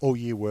rumours all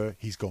year were,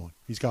 he's gone.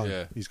 He's gone.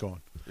 Yeah. He's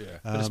gone. Yeah.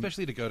 But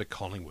especially to go to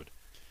Collingwood.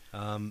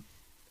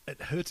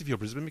 It hurts if you're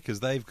Brisbane because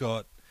they've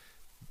got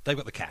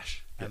the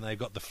cash and they've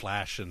got the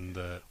flash and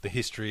the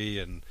history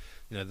and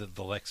the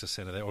Lexus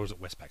Centre there, or is it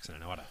Westpac Centre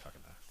now? I don't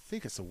fucking know. I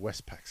think it's the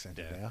Westpac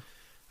Centre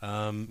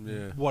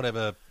now.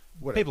 Whatever.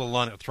 People are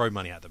lining up to throw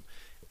money at them.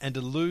 And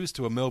to lose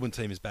to a Melbourne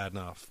team is bad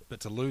enough, but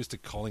to lose to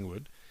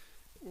Collingwood,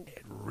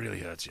 it really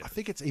hurts you. I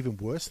think it's even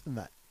worse than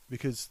that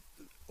because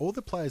all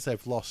the players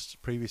they've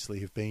lost previously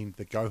have been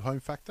the go-home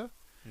factor.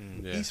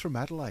 He's from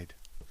Adelaide.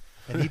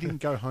 And he didn't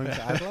go home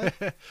to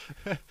Adelaide,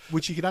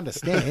 which you can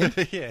understand,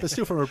 but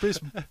still from a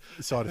Brisbane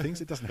side of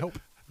things, it doesn't help.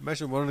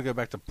 Imagine wanting to go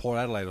back to Port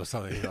Adelaide or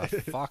something. You're like,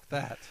 fuck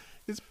that.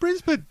 It's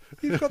Brisbane.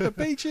 You've got the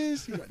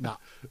beaches. Nah.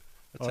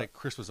 I'd take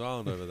Christmas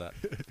Island over that.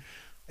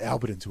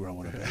 Alberton's where I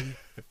want to be.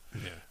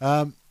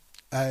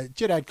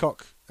 Jed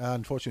Adcock,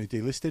 unfortunately,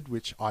 delisted,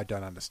 which I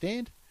don't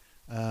understand.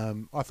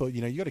 I thought,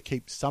 you got to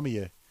keep some of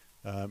your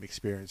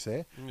experience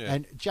there. Yeah.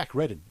 And Jack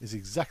Redden is the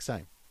exact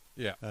same.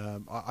 Yeah.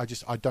 I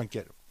don't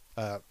get it.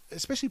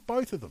 Especially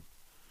both of them.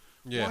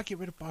 Yeah. Why get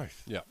rid of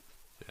both? Yeah.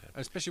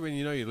 Especially when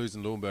you're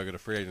losing Leuenberger to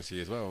free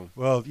agency as well.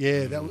 Well,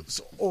 yeah, that was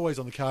always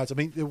on the cards. I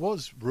mean, there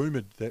was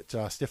rumoured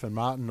that Stephen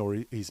Martin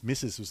or his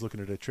missus was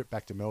looking at a trip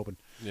back to Melbourne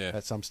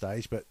at some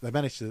stage, but they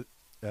managed to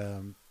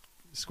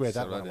square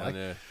that one away.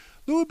 Yeah.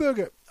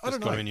 Leuenberger, I don't Just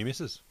know. got him in your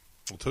misses.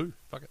 Or two.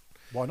 Fuck it.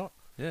 Why not?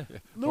 Yeah.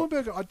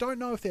 Leuenberger, I don't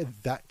know if they're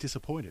that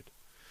disappointed.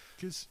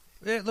 Because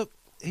Look,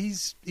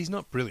 he's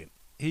not brilliant.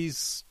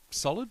 He's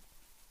solid.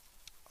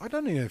 I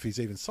don't even know if he's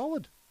even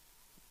solid.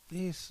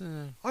 Yes.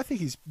 I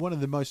think he's one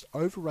of the most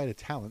overrated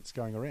talents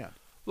going around.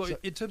 Look, So-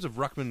 in terms of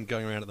ruckman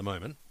going around at the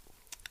moment,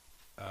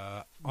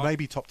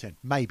 Maybe top 10.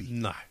 Maybe.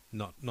 no,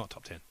 not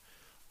top 10.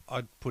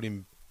 I'd put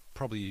him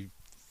probably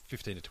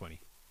 15 to 20.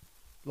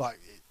 Like,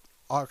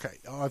 okay,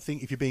 I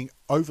think if you're being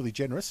overly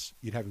generous,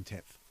 you'd have him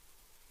 10th.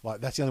 Like,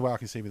 that's the only way I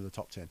can see him in the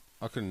top 10.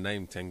 I couldn't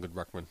name 10 good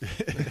ruckmen.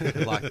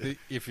 Like,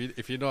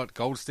 if you're not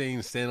Goldstein,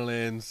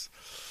 Sandilands,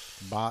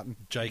 Martin.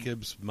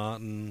 Jacobs,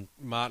 Martin,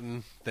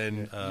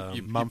 then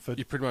Mumford.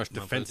 you're pretty much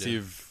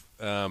defensive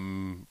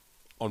on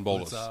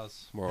bowlers,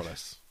 Blitzars. more or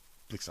less.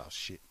 Blitzar's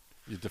shit.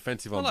 You're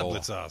defensive I on like bowler.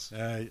 Blitzars.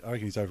 I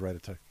reckon he's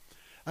overrated too.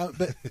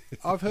 But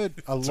I've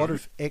heard a lot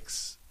of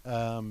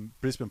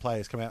ex-Brisbane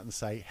players come out and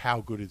say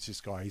how good is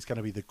this guy. He's going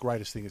to be the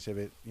greatest thing that's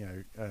ever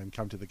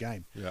come to the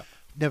game. Yeah.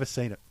 Never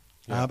seen it.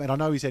 Yeah. And I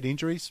know he's had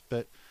injuries,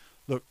 but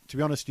look, to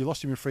be honest, you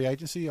lost him in free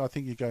agency. I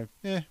think you go,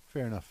 yeah,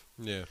 fair enough.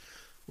 Yeah.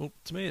 Well,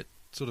 to me, it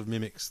sort of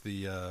mimics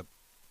the,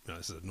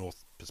 this is a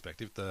North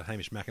perspective, the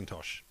Hamish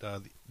McIntosh.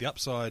 The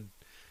upside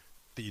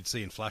that you'd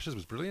see in flashes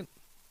was brilliant,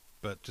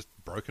 but just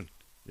broken.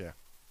 Yeah.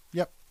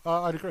 Yep,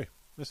 I'd agree.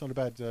 That's not a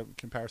bad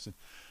comparison.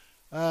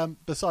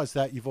 Besides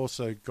that, you've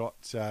also got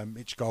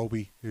Mitch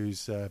Golby,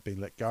 who's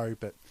been let go,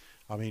 but,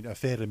 I mean, a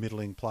fair to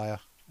middling player.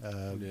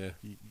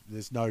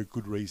 There's no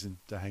good reason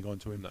to hang on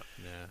to him. No.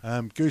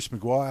 Yeah. Goose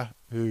Maguire,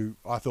 who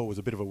I thought was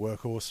a bit of a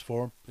workhorse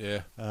for him.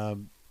 Yeah.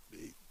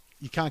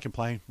 You can't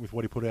complain with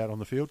what he put out on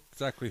the field,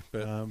 Exactly.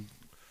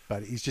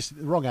 but he's just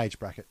the wrong age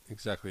bracket.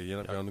 Exactly. You're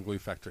not going on the glue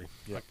factory.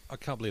 I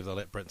can't believe they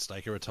let Brent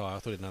Staker retire. I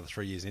thought he had another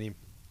 3 years in him.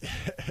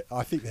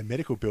 I think their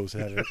medical bills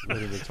had to let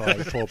him retire,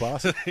 the poor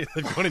bastard.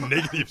 They've got him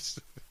negatives.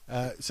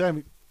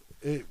 Same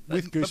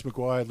with Goose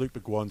Maguire, Luke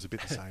McGuan's a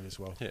bit the same as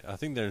well. Yeah, I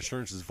think their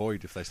insurance is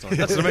void if they start.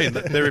 That's what I mean.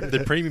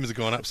 Their premiums have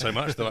gone up so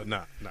much, they're like,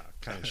 no,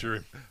 can't insure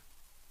him.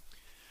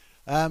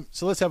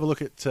 So let's have a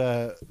look at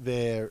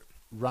their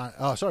run.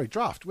 Oh, sorry,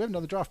 draft. We have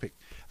another draft pick.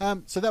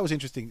 So that was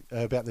interesting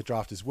about the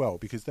draft as well,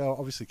 because they were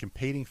obviously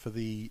competing for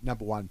the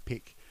number one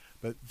pick,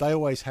 but they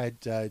always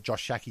had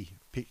Josh Shaki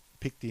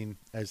picked in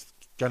as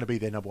going to be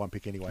their number one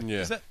pick anyway. Yeah.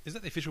 Is that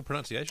the official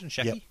pronunciation?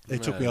 Shaki? Yep.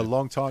 It took me a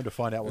long time to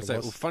find out what it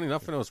was. Well, funny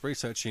enough, when I was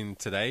researching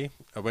today,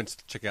 I went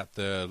to check out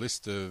the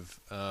list of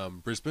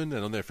Brisbane,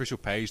 and on their official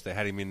page, they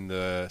had him in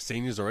the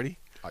seniors already.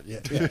 Yeah.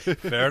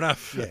 Fair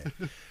enough.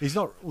 Yeah. He's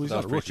not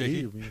a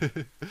pretty rookie. I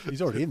mean,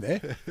 he's already in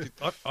there.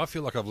 I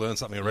feel like I've learned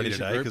something already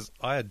Leadership today group. because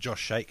I had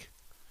Josh Shake.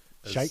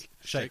 Shake?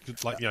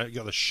 Like, you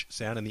got the sh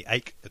sound and the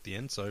ache at the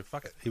end, so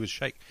fuck it. He was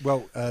Shake.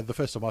 Well, the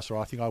first time I saw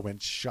it, I think I went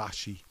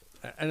Shashi.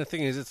 And the thing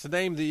is, it's a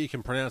name that you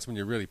can pronounce when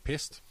you're really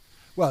pissed.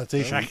 Well, it's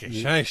easy.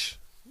 Shakish.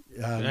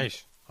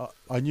 Shakish.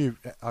 I knew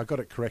I got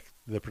it correct,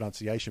 the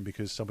pronunciation,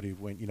 because somebody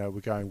went,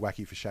 we're going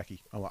wacky for Shaki.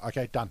 I'm like,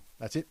 okay, done.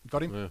 That's it.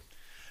 Got him. Yeah.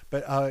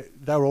 But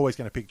they were always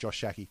going to pick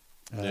Josh Shaki.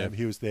 Yeah.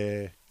 He was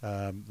the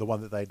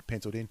one that they'd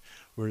penciled in,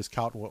 whereas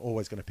Carlton were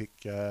always going to pick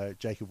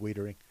Jacob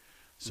Wiedering.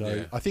 So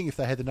Yeah. I think if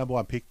they had the number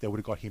 1 pick, they would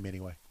have got him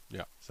anyway.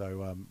 Yeah.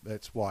 So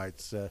that's why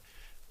it's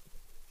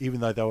even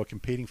though they were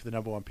competing for the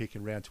number 1 pick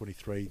in round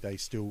 23, they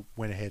still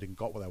went ahead and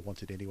got what they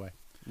wanted anyway.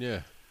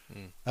 Yeah.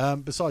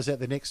 Besides that,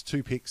 the next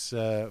 2 picks,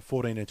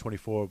 14 and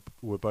 24,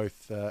 were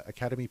both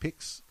academy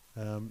picks.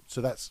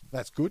 So that's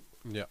good.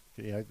 Yeah.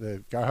 You know,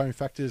 the go home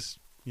factors,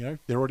 you know,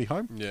 they're already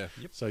home. Yeah.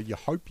 So you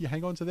hope you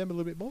hang on to them a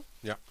little bit more.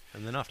 Yeah.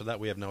 And then after that,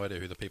 we have no idea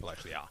who the people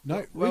actually are.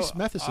 No, Well, Reece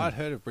Matheson. I'd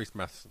heard of Reece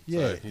Matheson.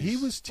 Yeah, so he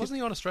was tipped, Wasn't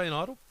he on Australian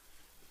Idol?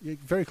 yeah,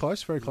 very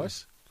close, very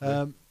close.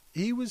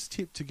 He was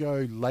tipped to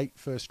go late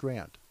first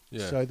round.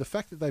 Yeah. So the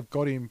fact that they've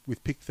got him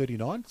with pick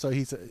 39, so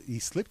he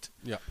slipped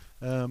Yeah.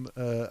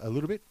 a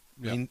little bit.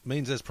 Yeah.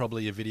 Means there's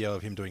probably a video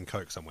of him doing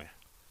coke somewhere.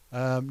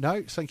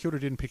 No, St Kilda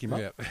didn't pick him up.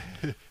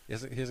 Yeah. he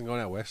hasn't gone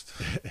out west.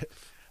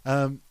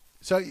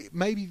 So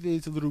maybe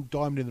there's a little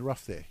diamond in the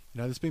rough there. You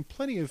know, there's been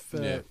plenty of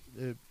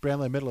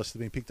Brownlow medalists that have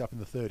been picked up in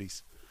the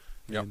 30s.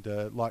 Yep.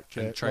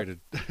 And Traded.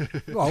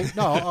 Well,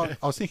 no,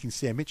 I was thinking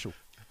Sam Mitchell.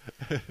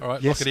 All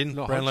right, Yes. lock it in.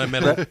 Not Brownlow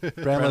Hodgson. medal.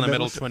 Brownlow Brownlow medal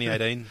medals.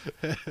 2018.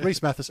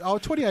 Reece Matheson. Oh,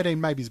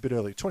 2018 maybe is a bit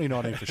early.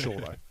 2019 for sure,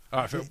 though. All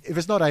right, Phil. If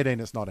it's not 18,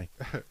 it's 19.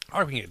 I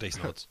reckon we can get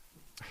decent odds.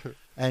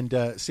 And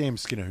Sam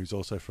Skinner, who's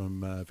also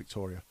from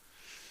Victoria.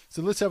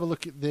 So let's have a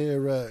look at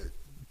their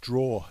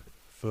draw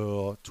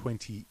for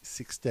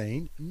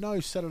 2016.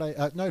 No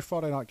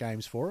Friday night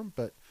games for them,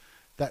 but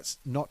that's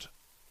not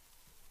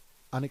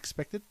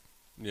unexpected.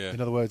 Yeah.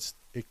 In other words,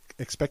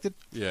 expected.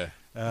 Yeah.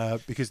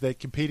 Because they're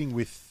competing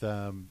with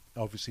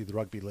obviously the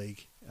rugby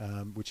league,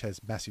 which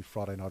has massive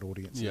Friday night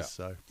audiences. Yeah.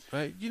 So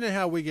Mate, you know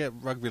how we get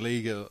rugby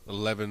league at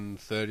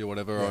 11:30 or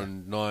whatever Yeah.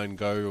 on 9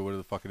 Go or whatever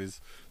the fuck it is?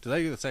 Do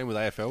they do the same with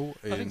AFL?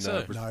 I think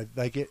so. no,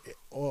 they get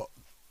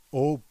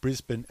all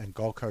Brisbane and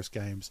Gold Coast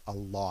games are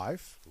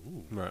live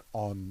Right.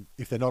 on.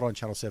 If they're not on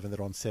Channel 7,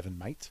 they're on 7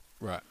 Mate.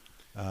 Right.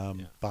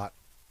 But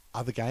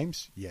other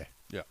games, yeah.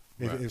 Yeah.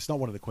 If Right. it's not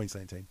one of the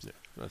Queensland teams. Yeah.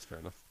 That's fair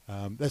enough.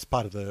 That's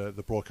part of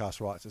the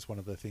broadcast rights. It's one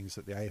of the things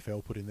that the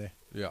AFL put in there.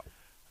 Yeah.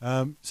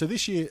 So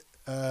this year,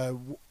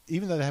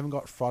 even though they haven't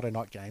got Friday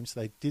night games,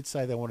 they did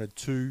say they wanted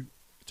to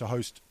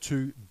host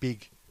 2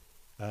 big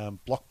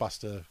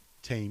blockbuster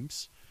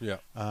teams Yeah.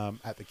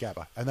 at the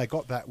Gabba. And they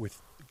got that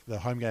with the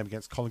home game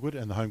against Collingwood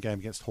and the home game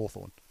against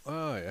Hawthorn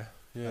Oh, yeah.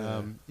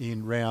 Yeah.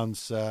 in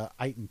rounds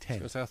 8 and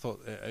 10. I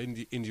thought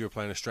India were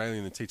playing Australia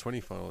in the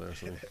T20 final there or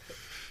something.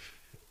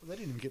 Well, they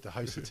didn't even get to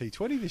host the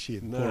T20 this year,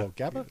 No. poor old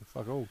Gabba. Yeah,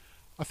 fuck all.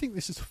 I think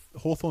this is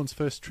Hawthorn's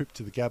first trip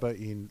to the Gabba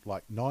in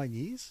like 9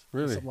 years. or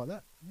Really? something like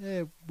that.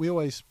 Yeah, we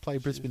always play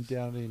Brisbane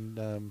down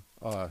in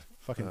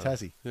fucking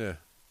Tassie. Yeah.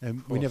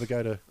 And we never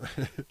go to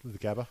the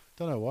Gabba.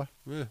 Don't know why.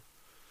 Yeah.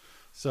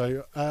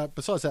 So,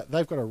 besides that,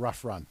 they've got a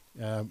rough run.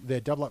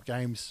 Their double-up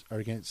games are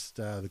against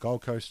the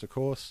Gold Coast, of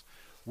course,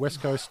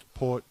 West Coast,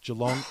 Port,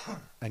 Geelong,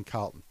 and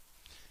Carlton.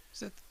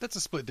 So that's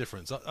a split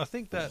difference. I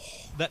think that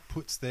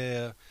puts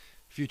their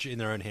future in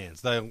their own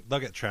hands. They'll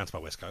get trounced by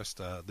West Coast.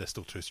 They're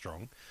still too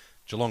strong.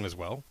 Geelong as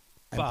well.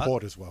 And But,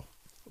 Port as well.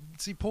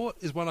 see, Port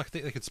is one I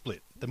think they could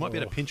split. They might be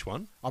able to pinch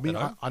one. I mean,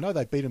 at home. I know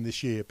they beat them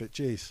this year, but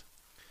geez.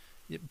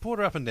 Yeah, Port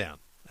are up and down.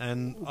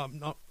 And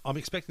I'm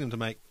expecting them to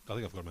make... I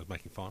think I've got them as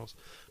making finals.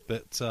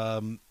 But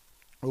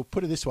Well,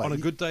 put it this way. on a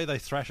good day, they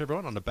thrash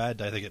everyone. On a bad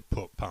day, they get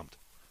pumped.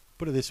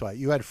 Put it this way.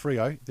 You add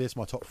Freo, there's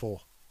my top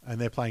 4. And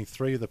they're playing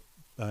 3 of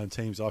the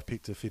teams I've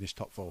picked to finish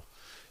top 4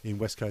 in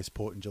West Coast,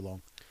 Port, and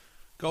Geelong.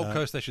 Gold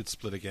Coast, they should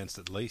split against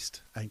at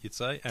least, and you'd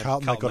say. And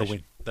Carlton, they've gotta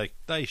win.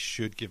 They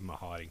should give them a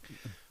hiding.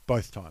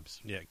 Both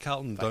times. Yeah,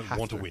 Carlton They don't have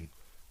want to to. win.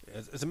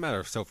 It's a matter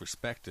of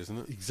self-respect, isn't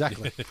it?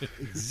 Exactly.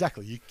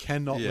 Exactly. You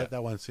cannot Yeah. let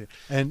that one sit.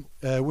 And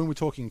when we're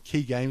talking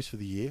key games for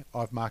the year,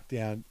 I've marked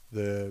down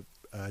the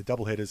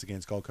double headers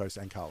against Gold Coast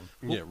and Carlton.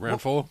 Yeah,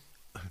 round 4.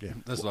 Yeah.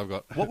 That's what I've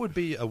got. What would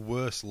be a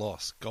worse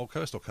loss, Gold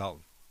Coast or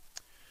Carlton?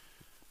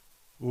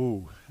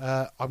 Ooh,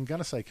 I'm going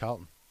to say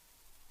Carlton.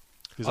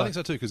 I think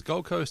so too, because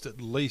Gold Coast at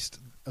least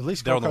At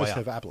least they're Gold on the Coast way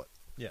have up. Ablett.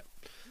 Yeah,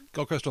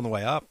 Gold Coast on the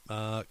way up.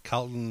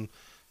 Carlton,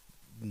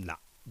 nah,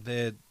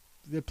 they're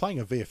playing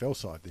a VFL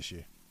side this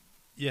year.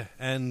 yeah,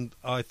 and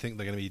I think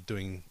they're going to be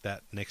doing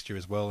that next year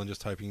as well, and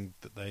just hoping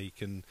that they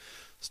can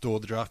store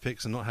the draft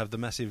picks and not have the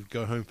massive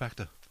go home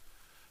factor.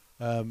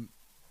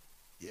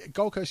 Yeah,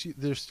 Gold Coast,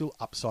 there's still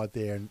upside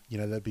there, and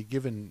they'll be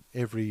given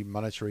every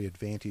monetary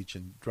advantage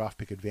and draft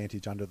pick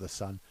advantage under the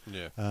sun.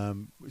 Yeah.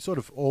 Sort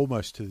of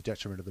almost to the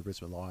detriment of the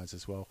Brisbane Lions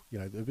as well.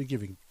 They've been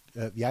giving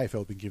the AFL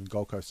have been giving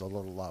Gold Coast a lot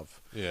of love.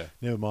 Yeah.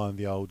 Never mind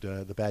the old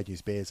the Bad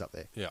News Bears up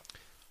there. Yeah.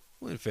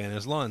 Well, in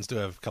fairness, Lions do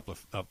have a couple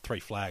of 3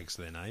 flags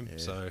to their name, Yeah,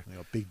 so they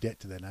got big debt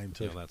to their name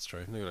too. yeah, that's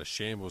true. They've got a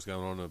shambles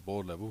going on at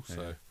board level,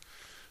 so...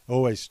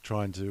 Always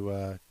trying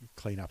to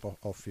clean up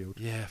off field.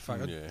 Yeah,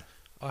 fuck. Yeah.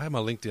 I have my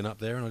LinkedIn up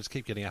there, and I just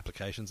keep getting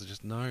applications. I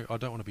just no, I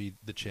don't want to be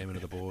the chairman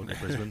of the board of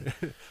Brisbane.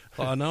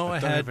 Like, I know I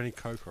don't had have any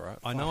coke, all right?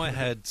 I know I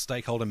had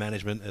stakeholder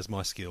management as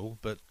my skill,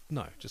 but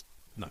no, just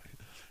no.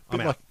 I'm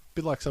Bit out.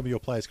 like some of your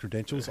players'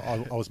 credentials. I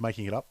was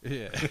making it up.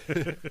 Yeah.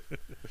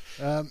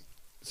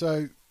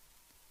 So,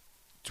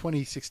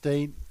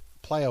 2016,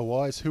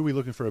 player-wise, who are we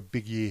looking for a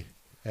big year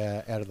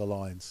out of the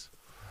Lions?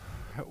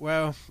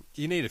 Well,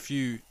 you need a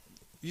few.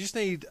 You just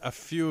need a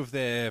few of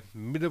their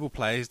mid-level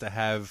players to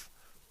have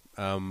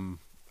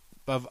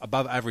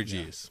above average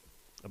years.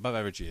 Above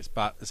average years.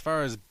 But as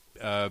far as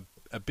a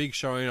big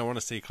showing, I want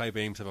to see Clay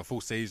Beams have a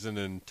full season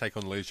and take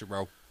on the leadership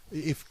role.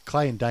 If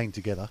Clay and Dane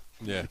together,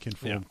 Yeah. they can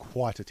form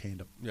quite a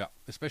tandem. Yeah,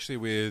 especially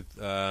with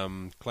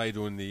Clay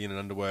doing the in and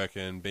under work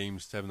and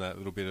Beams having that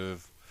little bit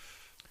of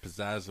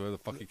pizzazz, or whatever the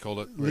fuck you call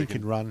it. where he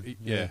Lincoln run.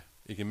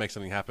 he can make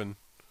something happen.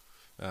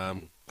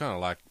 Kind of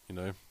like,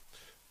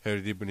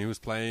 Hurdy did when he was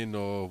playing,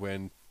 or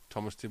when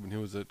Thomas did when he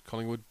was at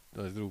Collingwood.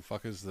 Those little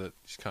fuckers that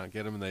just can't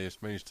get them, and they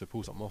just managed to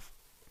pull something off.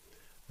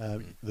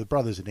 The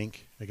brothers in Inc.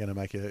 are going to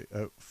make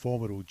a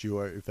formidable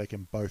duo if they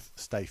can both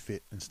stay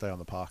fit and stay on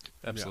the park.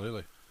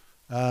 Absolutely.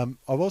 I've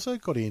also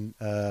got in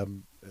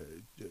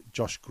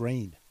Josh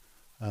Green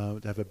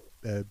to have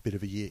a bit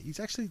of a year. He's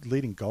actually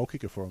leading goal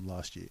kicker for him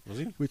last year. Was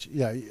he? Which,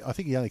 I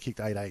think he only kicked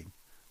 18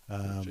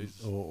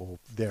 Jesus. or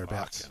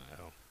thereabouts. Fucking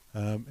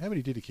hell. How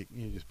many did he kick?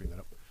 You just bring that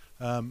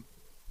up.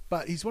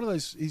 But he's one of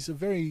those. He's a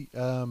very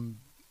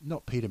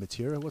not Peter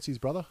Matera. What's his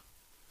brother?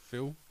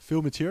 Phil?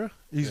 Phil Matera.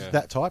 He's Yeah.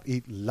 that type.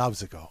 He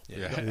loves a goal.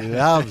 Yeah. He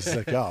loves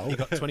a goal. He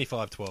got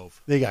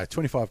 25-12. There you go.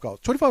 25 goals.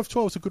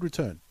 25-12 is a good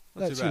return.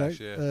 Not too That's bad,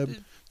 yeah.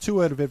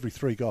 2 out of every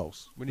 3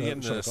 goals. When you're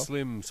getting shot a a goal.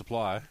 slim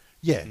supply.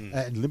 Yeah,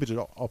 and limited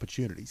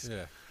opportunities.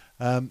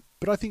 Yeah.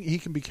 But I think he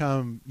can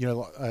become,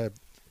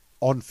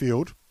 on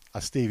field,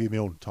 a Stevie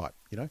Milne type.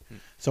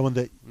 Someone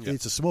that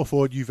it's a small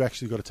forward you've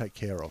actually got to take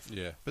care of.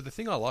 Yeah. But the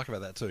thing I like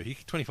about that too, he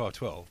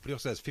 25-12, but he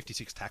also has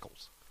 56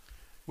 tackles,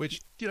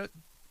 which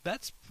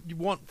that's you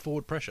want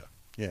forward pressure.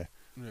 Yeah.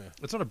 Yeah.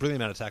 It's not a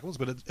brilliant amount of tackles,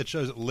 but it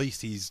shows at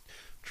least he's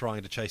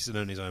trying to chase and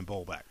earn his own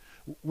ball back.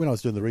 When I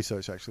was doing the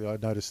research, actually, I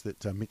noticed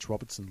that Mitch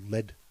Robertson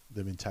led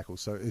them in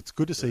tackles. So it's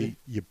good to see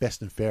your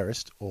best and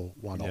fairest, or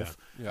one of,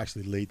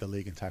 actually lead the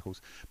league in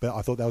tackles. But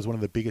I thought that was one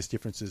of the biggest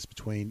differences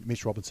between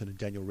Mitch Robinson and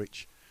Daniel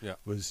Rich. Yeah.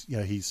 Was,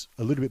 he's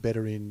a little bit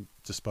better in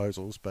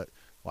disposals, but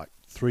like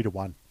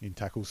 3-1 in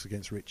tackles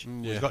against Rich.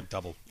 He's got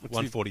double,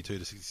 142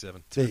 to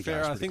 67. There To be you go, fair,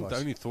 it's I pretty think close. the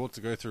only thoughts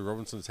that go through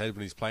Robinson's head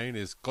when he's playing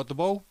is, got the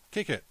ball,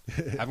 kick it.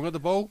 Haven't got the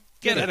ball,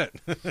 get it.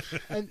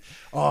 And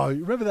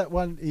remember that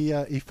one?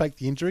 He faked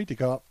the injury to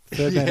go up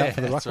third man up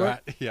for the that's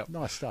ruck. right. Yep.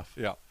 Nice stuff.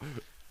 Yeah.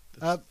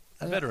 A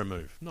veteran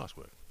move. Nice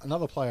work.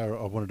 Another player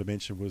I wanted to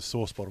mention was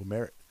Sauce Bottle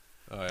Merritt.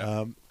 Oh,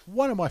 yeah.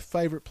 One of my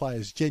favourite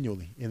players,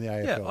 genuinely, in the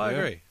AFL. Yeah, I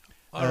agree.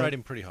 I rate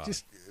him pretty high.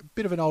 Just a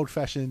bit of an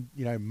old-fashioned,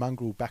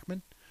 mongrel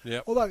backman.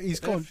 Yeah. Although he's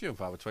They're gone, few and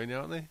far between,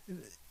 aren't they?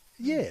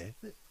 yeah,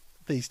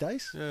 these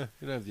days. Yeah.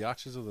 You don't have the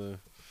Archers or the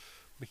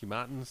Mickey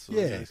Martins or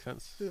Yeah. those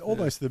cunts.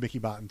 Almost the Mickey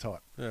Martin type.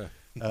 Yeah.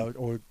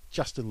 Or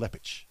Justin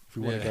Lepich, if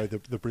we want to Yeah. go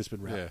the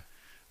Brisbane route.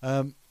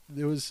 Yeah.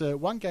 There was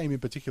one game in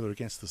particular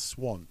against the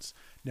Swans.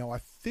 Now, I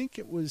think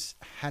it was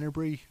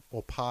Hanbury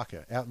or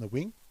Parker out in the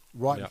wing,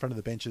 right in Yep. front of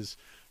the benches,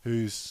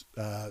 who's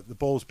the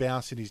ball's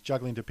bouncing, he's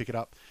juggling to pick it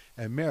up,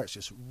 and Merritt's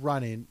just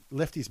run in,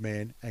 left his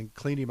man, and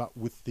cleaned him up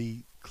with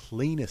the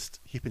cleanest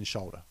hip and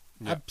shoulder.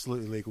 Yep.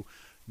 Absolutely legal.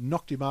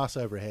 Knocked him arse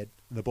over head,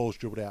 and the ball's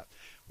dribbled out.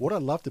 What I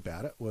loved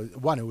about it was,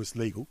 one, it was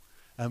legal.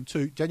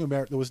 Two, Daniel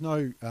Merritt, there was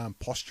no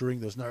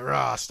posturing, there was no,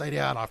 rah, stay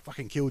down, I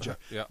fucking killed you.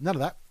 Yep. None of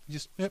that. He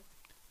just,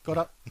 got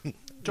up.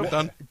 Job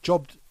done.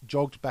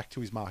 Jogged back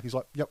to his mark. He's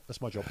like, yep,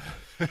 that's my job.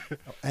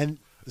 And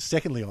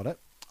secondly on it,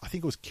 I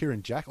think it was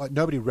Kieran Jack. Like,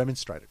 nobody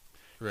remonstrated.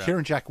 Right.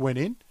 Kieran Jack went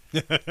in,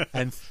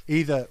 and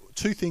either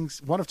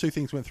one of two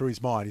things went through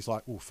his mind. He's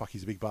like, oh, fuck,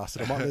 he's a big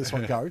bastard. I might let this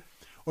one go.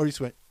 Or he just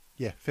went,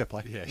 yeah, fair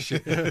play. Yeah,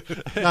 shit.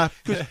 Nah,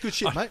 good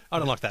shit, mate. I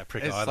don't like that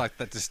prick It's either. like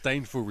that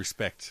disdainful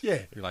respect.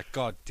 Yeah. You're like,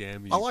 God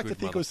damn you. I like to good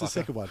think it was the motherfucker."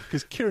 second one,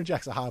 because Kieran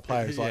Jack's a hard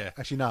player. He's like, Yeah.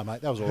 actually, no,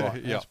 mate, that was all right.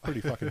 That Yeah. was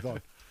pretty fucking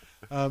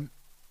fine.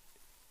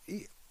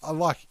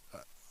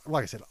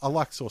 Like I said, I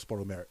like Sauce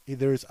Bottle Merritt.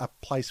 There is a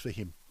place for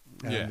him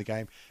in the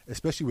game,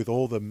 especially with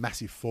all the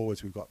massive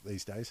forwards we've got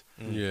these days.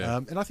 Yeah.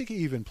 And I think he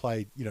even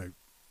played,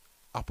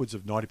 upwards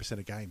of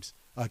 90%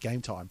 of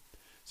game time.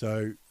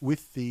 So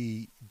with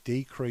the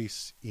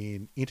decrease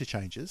in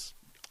interchanges,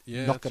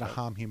 Yeah, not that's going to right.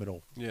 harm him at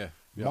all. Yeah.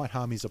 Might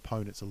harm his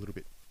opponents a little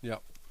bit. Yeah.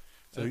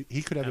 So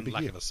he could have a and big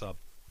lack year. of a sub.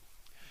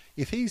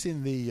 If he's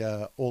in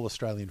the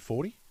All-Australian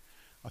 40,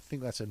 I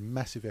think that's a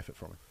massive effort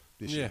from him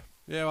this Yeah. year.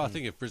 Yeah, well, I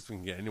think if Brisbane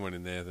can get anyone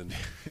in there, then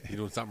you're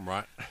doing something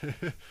right.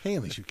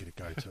 Hanley should get a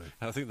go too.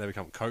 I think they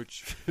become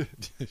coach.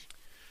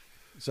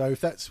 So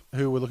if that's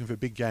who we're looking for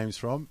big games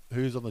from,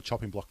 who's on the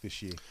chopping block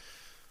this year?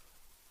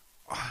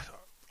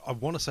 I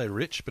want to say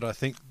Rich, but I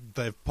think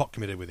they've pot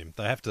committed with him.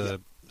 They have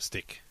to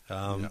stick.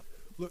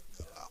 Look,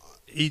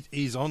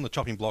 He's on the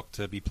chopping block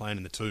to be playing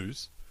in the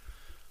twos,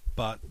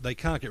 but they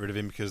can't get rid of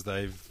him because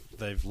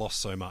they've lost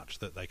so much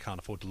that they can't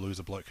afford to lose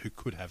a bloke who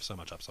could have so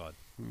much upside.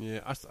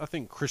 Yeah, I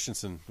think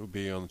Christensen will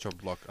be on the chopping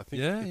block. I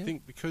think Yeah, I yeah.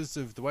 think because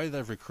of the way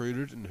they've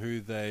recruited and who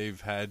they've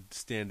had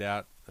stand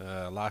out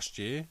last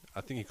year,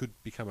 I think he could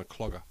become a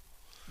clogger.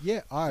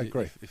 yeah, I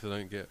agree. If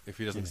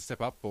he doesn't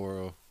step up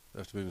or they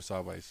have to move him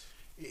sideways.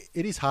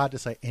 It is hard to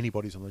say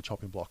anybody's on the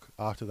chopping block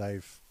after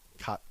they've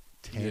cut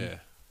 10. Yeah.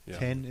 Yeah.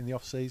 10 in the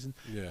off season,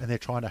 Yeah. and they're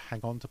trying to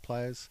hang on to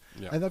players.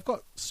 Yeah. And they've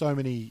got so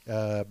many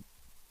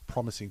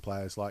promising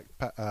players like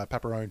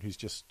Paparone, who's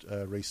just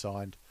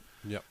re-signed.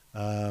 Yep.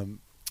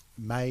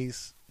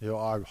 Mays, who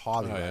I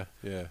highly rate.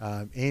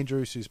 Yeah.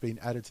 Andrews, who's been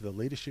added to the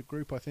leadership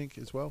group, I think,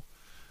 as well.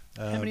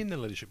 How many in the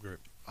leadership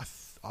group?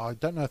 I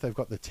don't know if they've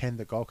got the 10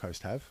 that Gold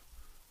Coast have,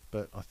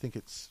 but I think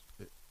it's...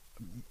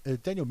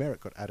 Daniel Merritt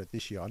got added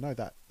this year. I know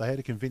that. They had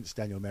to convince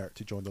Daniel Merritt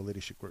to join the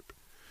leadership group.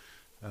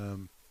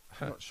 I'm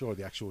not sure of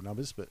the actual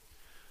numbers, but...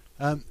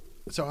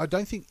 so I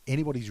don't think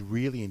anybody's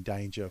really in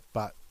danger,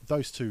 but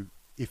those two,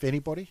 if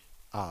anybody,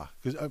 are.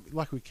 Because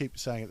like we keep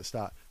saying at the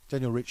start,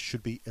 Daniel Rich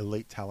should be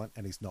elite talent,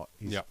 and he's not.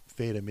 He's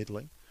fair to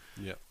middling.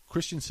 Yeah.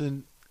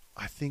 Christensen,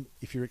 I think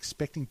if you're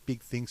expecting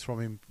big things from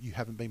him, you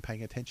haven't been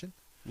paying attention.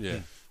 Yeah.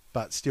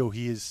 But still,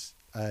 he is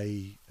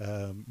a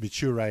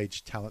mature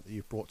age talent that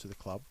you've brought to the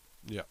club.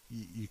 Yeah.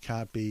 You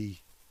can't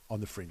be on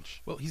the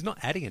fringe. Well, he's not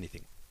adding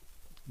anything.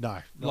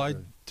 No. not Like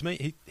really. to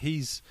me,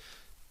 he's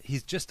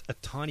just a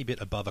tiny bit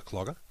above a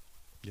clogger,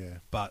 Yeah.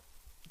 but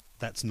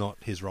that's not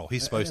his role.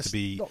 He's supposed to That's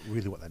be. not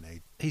really what they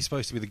need. He's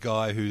supposed to be the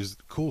guy who's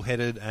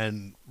cool-headed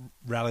and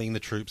rallying the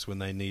troops when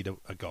they need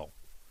a goal,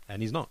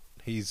 and he's not.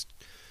 He's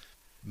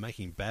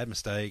making bad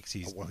mistakes.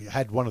 He's Well, he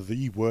had one of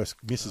the worst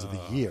misses of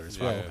the year as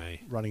yeah, well, yeah.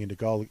 running into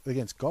goal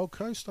against Gold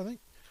Coast, I think.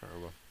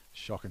 Terrible.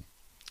 Shocking.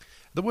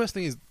 The worst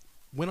thing is,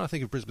 when I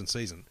think of Brisbane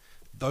season,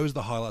 those are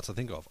the highlights I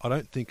think of. I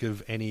don't think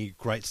of any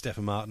great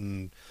Stephen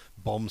Martin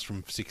bombs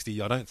from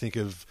 60. I don't think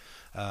of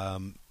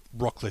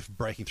Rockcliffe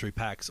breaking through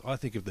packs. I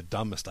think of the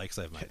dumb mistakes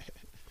they've made.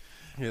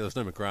 Yeah, there's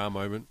no McGrath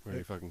moment where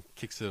he fucking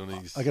kicks it on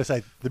his... I got to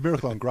say, the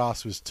Miracle on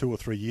Grass was 2 or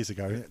 3 years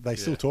ago. They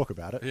still talk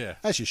about it. Yeah.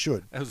 As you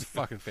should. That was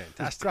fucking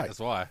fantastic. great. That's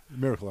why.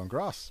 Miracle on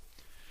Grass.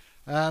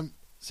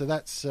 So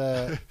that's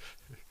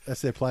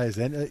their players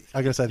then.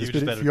 I got to say, there's You been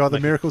just a better few other make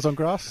it- miracles on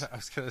grass. I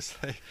was going to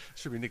say,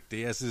 should be Nick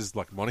Diaz's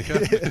like moniker.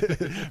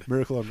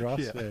 Miracle on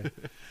grass.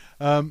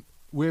 Yeah.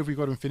 Where have we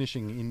got him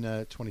finishing in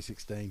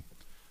 2016?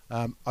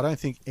 I don't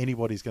think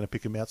anybody's going to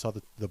pick him outside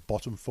the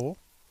bottom 4.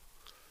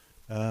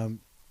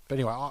 But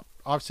anyway,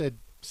 I've said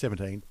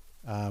 17,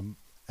 and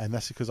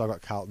that's because I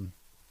got Carlton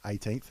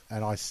 18th,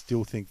 and I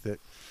still think that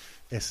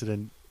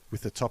Essendon,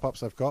 with the top-ups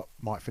they've got,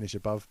 might finish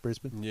above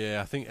Brisbane.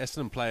 Yeah, I think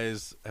Essendon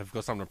players have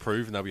got something to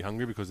prove and they'll be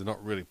hungry because they're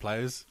not really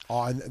players.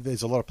 Oh, and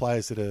there's a lot of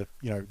players that are,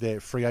 they're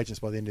free agents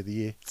by the end of the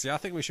year. See, I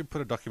think we should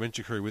put a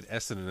documentary crew with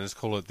Essendon and just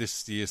call it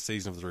this year's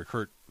season of the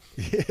recruit.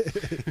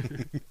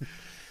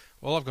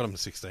 Well, I've got him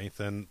 16th,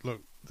 and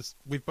look,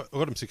 I've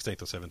got him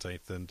 16th or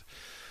 17th, and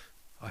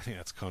I think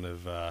that's kind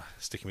of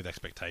sticking with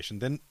expectation.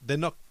 Then they're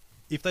not.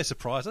 If they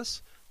surprise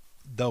us,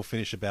 they'll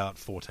finish about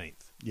 14th.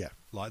 Yeah.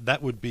 Like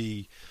that would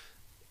be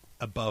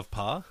above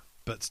par,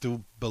 but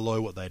still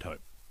below what they'd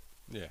hope.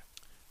 Yeah.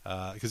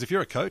 Because if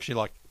you're a coach, you're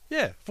like,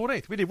 yeah,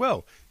 14th, we did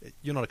well.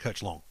 You're not a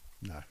coach long.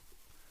 No.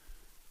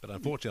 But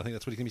unfortunately, I think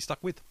that's what he's going to be stuck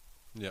with.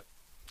 Yep.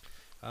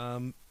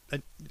 And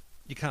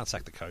you can't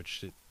sack the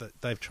coach.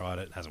 They've tried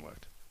it. It hasn't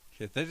worked.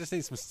 Yeah, they just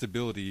need some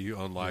stability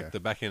on the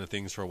back end of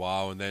things for a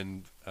while and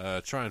then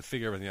try and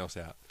figure everything else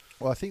out.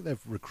 Well, I think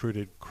they've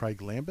recruited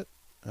Craig Lambert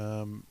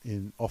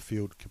in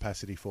off-field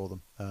capacity for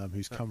them,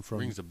 who's come from...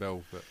 Rings a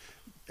bell, but...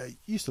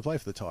 He used to play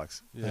for the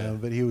Tigers, Yeah.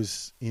 but he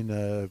was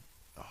in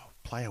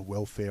player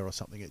welfare or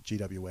something at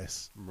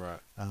GWS. Right.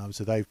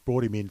 So they've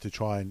brought him in to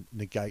try and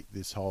negate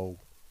this whole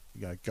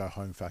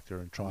go-home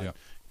factor and try and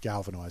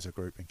galvanise a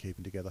group and keep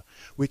them together,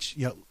 which,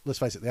 let's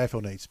face it, the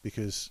AFL needs,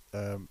 because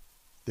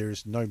there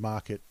is no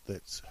market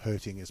that's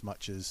hurting as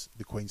much as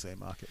the Queensland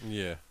market.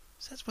 Yeah.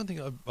 So that's one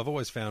thing I've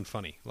always found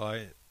funny.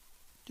 Like,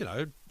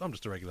 I'm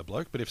just a regular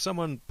bloke, but if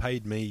someone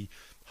paid me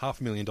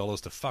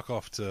 $500,000 to fuck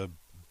off to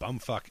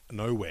bumfuck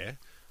nowhere,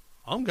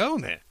 I'm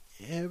going there.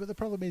 Yeah, but the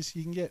problem is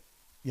you can get,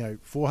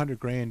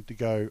 $400,000 to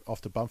go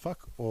off to bumfuck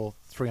or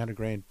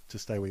 $300,000 to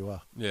stay where you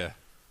are. Yeah.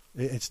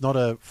 It's not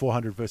a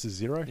 400 versus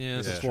 0. Yeah,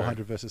 It's that's a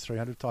 400 versus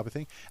 300 type of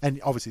thing. And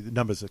obviously the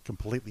numbers are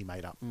completely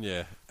made up.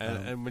 Yeah.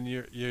 And when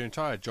your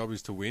entire job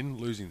is to win,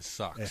 losing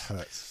sucks. It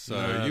hurts. So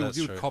No, that's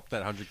you'll true. cop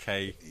that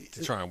 100K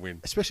to try and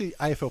win. Especially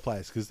AFL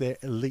players, because they're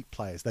elite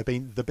players. They've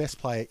been the best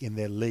player in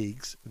their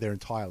leagues their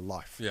entire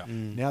life. Yeah.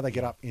 Now they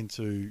get up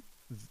into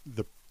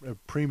the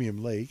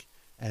premium league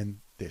and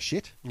they're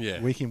shit.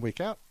 Yeah. Week in,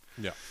 week out.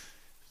 Yeah.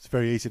 It's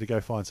very easy to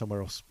go find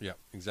somewhere else. Yeah,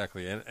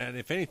 exactly. And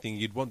if anything,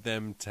 you'd want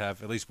them to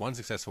have at least one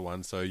successful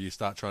one, so you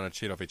start trying to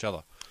cheat off each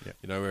other.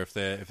 Yeah. Where if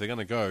they're going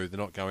to go, they're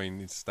not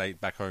going state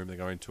back home. They're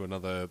going to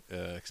another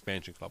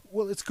expansion club.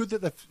 Well, it's good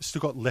that they've still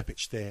got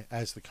Lepich there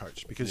as the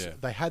coach, because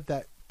they had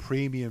that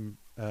premium,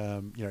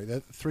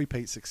 the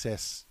three-peat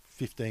success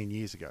 15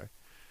 years ago.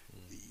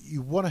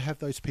 You want to have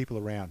those people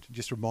around.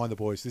 Just remind the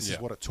boys this is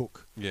what it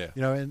took. Yeah.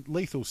 And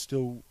Lethal's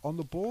still on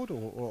the board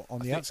or on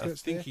the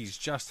outskirts I think there. he's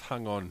just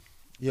hung on.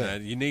 Yeah.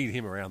 You need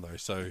him around, though.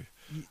 So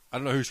I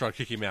don't know who's trying to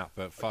kick him out,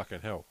 but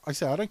fucking hell. I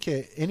say, I don't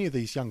care any of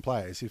these young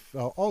players. If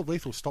old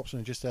Lethal stops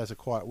and just has a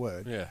quiet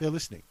word, they're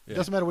listening. Yeah. It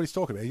doesn't matter what he's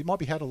talking about. It might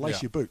be how to lace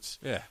Yeah. your boots.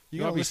 Yeah. You You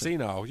gotta might be listen.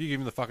 senile. You give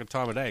him the fucking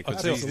time of day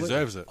because he Absolutely.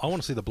 deserves it. I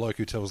want to see the bloke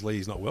who tells Lee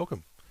he's not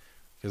welcome.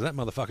 Because that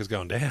motherfucker's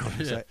going down.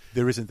 So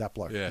there isn't that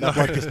bloke. Yeah. That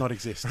bloke does not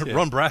exist.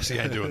 Ron Brassey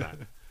ain't doing that.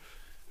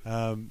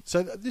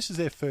 So this is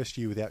their first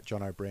year without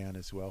John O'Brien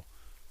as well.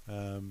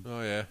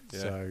 Oh yeah.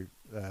 So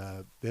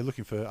they're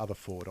looking for other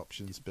forward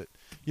options, but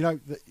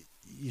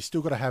you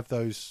still got to have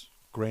those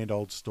grand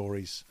old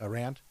stories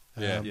around.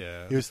 Yeah.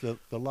 Yeah. He was the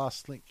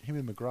last link. Him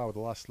and McGrath were the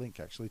last link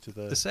actually to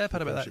the. The sad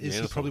part about that is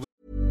he probably.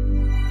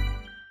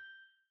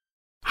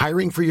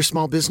 Hiring for your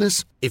small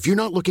business? If you're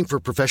not looking for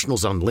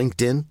professionals on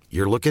LinkedIn,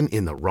 you're looking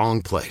in the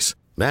wrong place.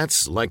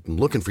 That's like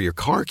looking for your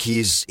car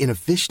keys in a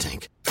fish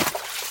tank.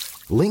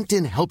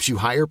 LinkedIn helps you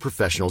hire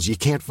professionals you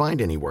can't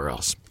find anywhere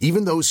else,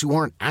 even those who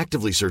aren't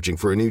actively searching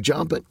for a new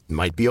job but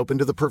might be open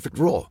to the perfect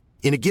role.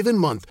 In a given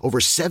month, over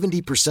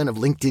 70% of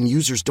LinkedIn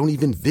users don't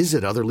even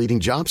visit other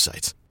leading job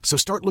sites. So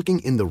start looking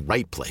in the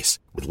right place.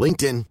 With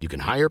LinkedIn, you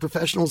can hire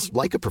professionals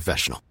like a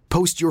professional.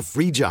 Post your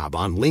free job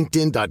on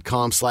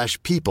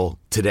linkedin.com/people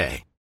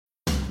today.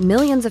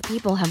 Millions of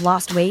people have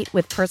lost weight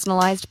with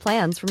personalized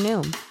plans from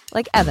Noom.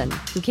 Like Evan,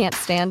 who can't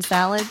stand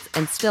salads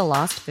and still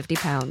lost 50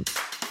 pounds.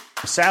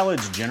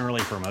 Salads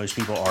generally for most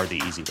people are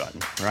the easy button,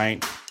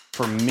 right?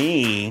 For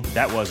me,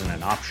 that wasn't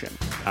an option.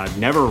 I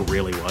never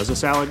really was a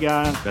salad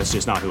guy. That's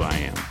just not who I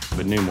am.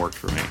 But Noom worked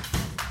for me.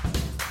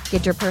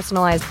 Get your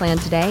personalized plan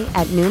today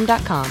at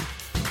Noom.com.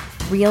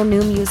 Real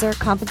Noom user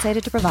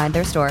compensated to provide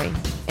their story.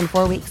 In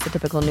 4 weeks, the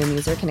typical Noom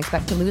user can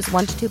expect to lose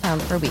 1 to 2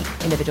 pounds per week.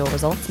 Individual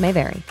results may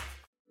vary.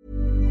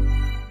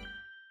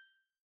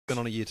 Been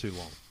on a year too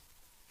long,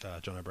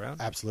 John O'Brien.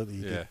 Absolutely,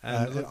 you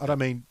Yeah. did. I don't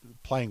mean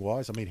playing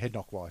wise. I mean head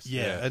knock wise.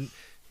 Yeah, and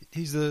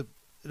he's an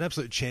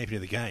absolute champion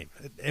of the game.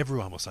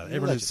 Everyone will say that.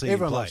 Everyone who's seen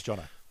Everyone him play. loves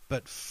Jono.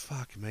 But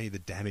fuck me, the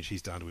damage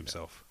he's done to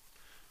himself.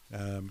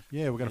 We're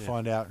going to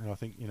find out in, I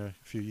think, a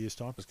few years'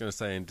 time. I was going to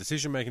say, and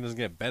decision making doesn't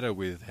get better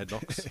with head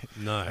knocks.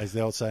 No. As the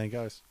old saying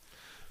goes.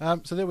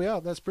 So there we are.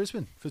 That's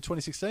Brisbane for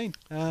 2016.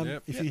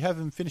 If you have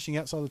them finishing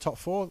outside the top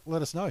 4,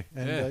 let us know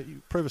and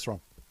you prove us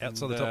wrong.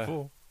 Outside the top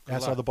 4.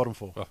 Outside the bottom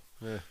 4. Oh,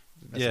 yeah.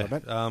 That's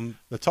what I meant.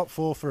 The top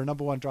 4 for a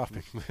number 1 draft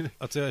pick.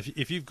 I'll tell you,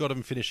 if you've got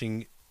them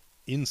finishing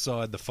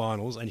inside the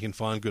finals and you can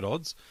find good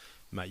odds,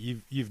 mate,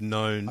 you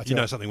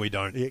know something we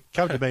don't. Yeah,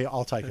 come to me.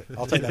 I'll take it.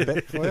 I'll take that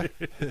bet for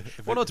you.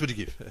 What odds would you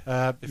give?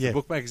 If the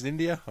bookmaker's in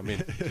India, I'm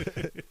in.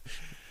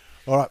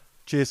 All right.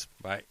 Cheers.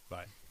 Bye.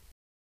 Bye.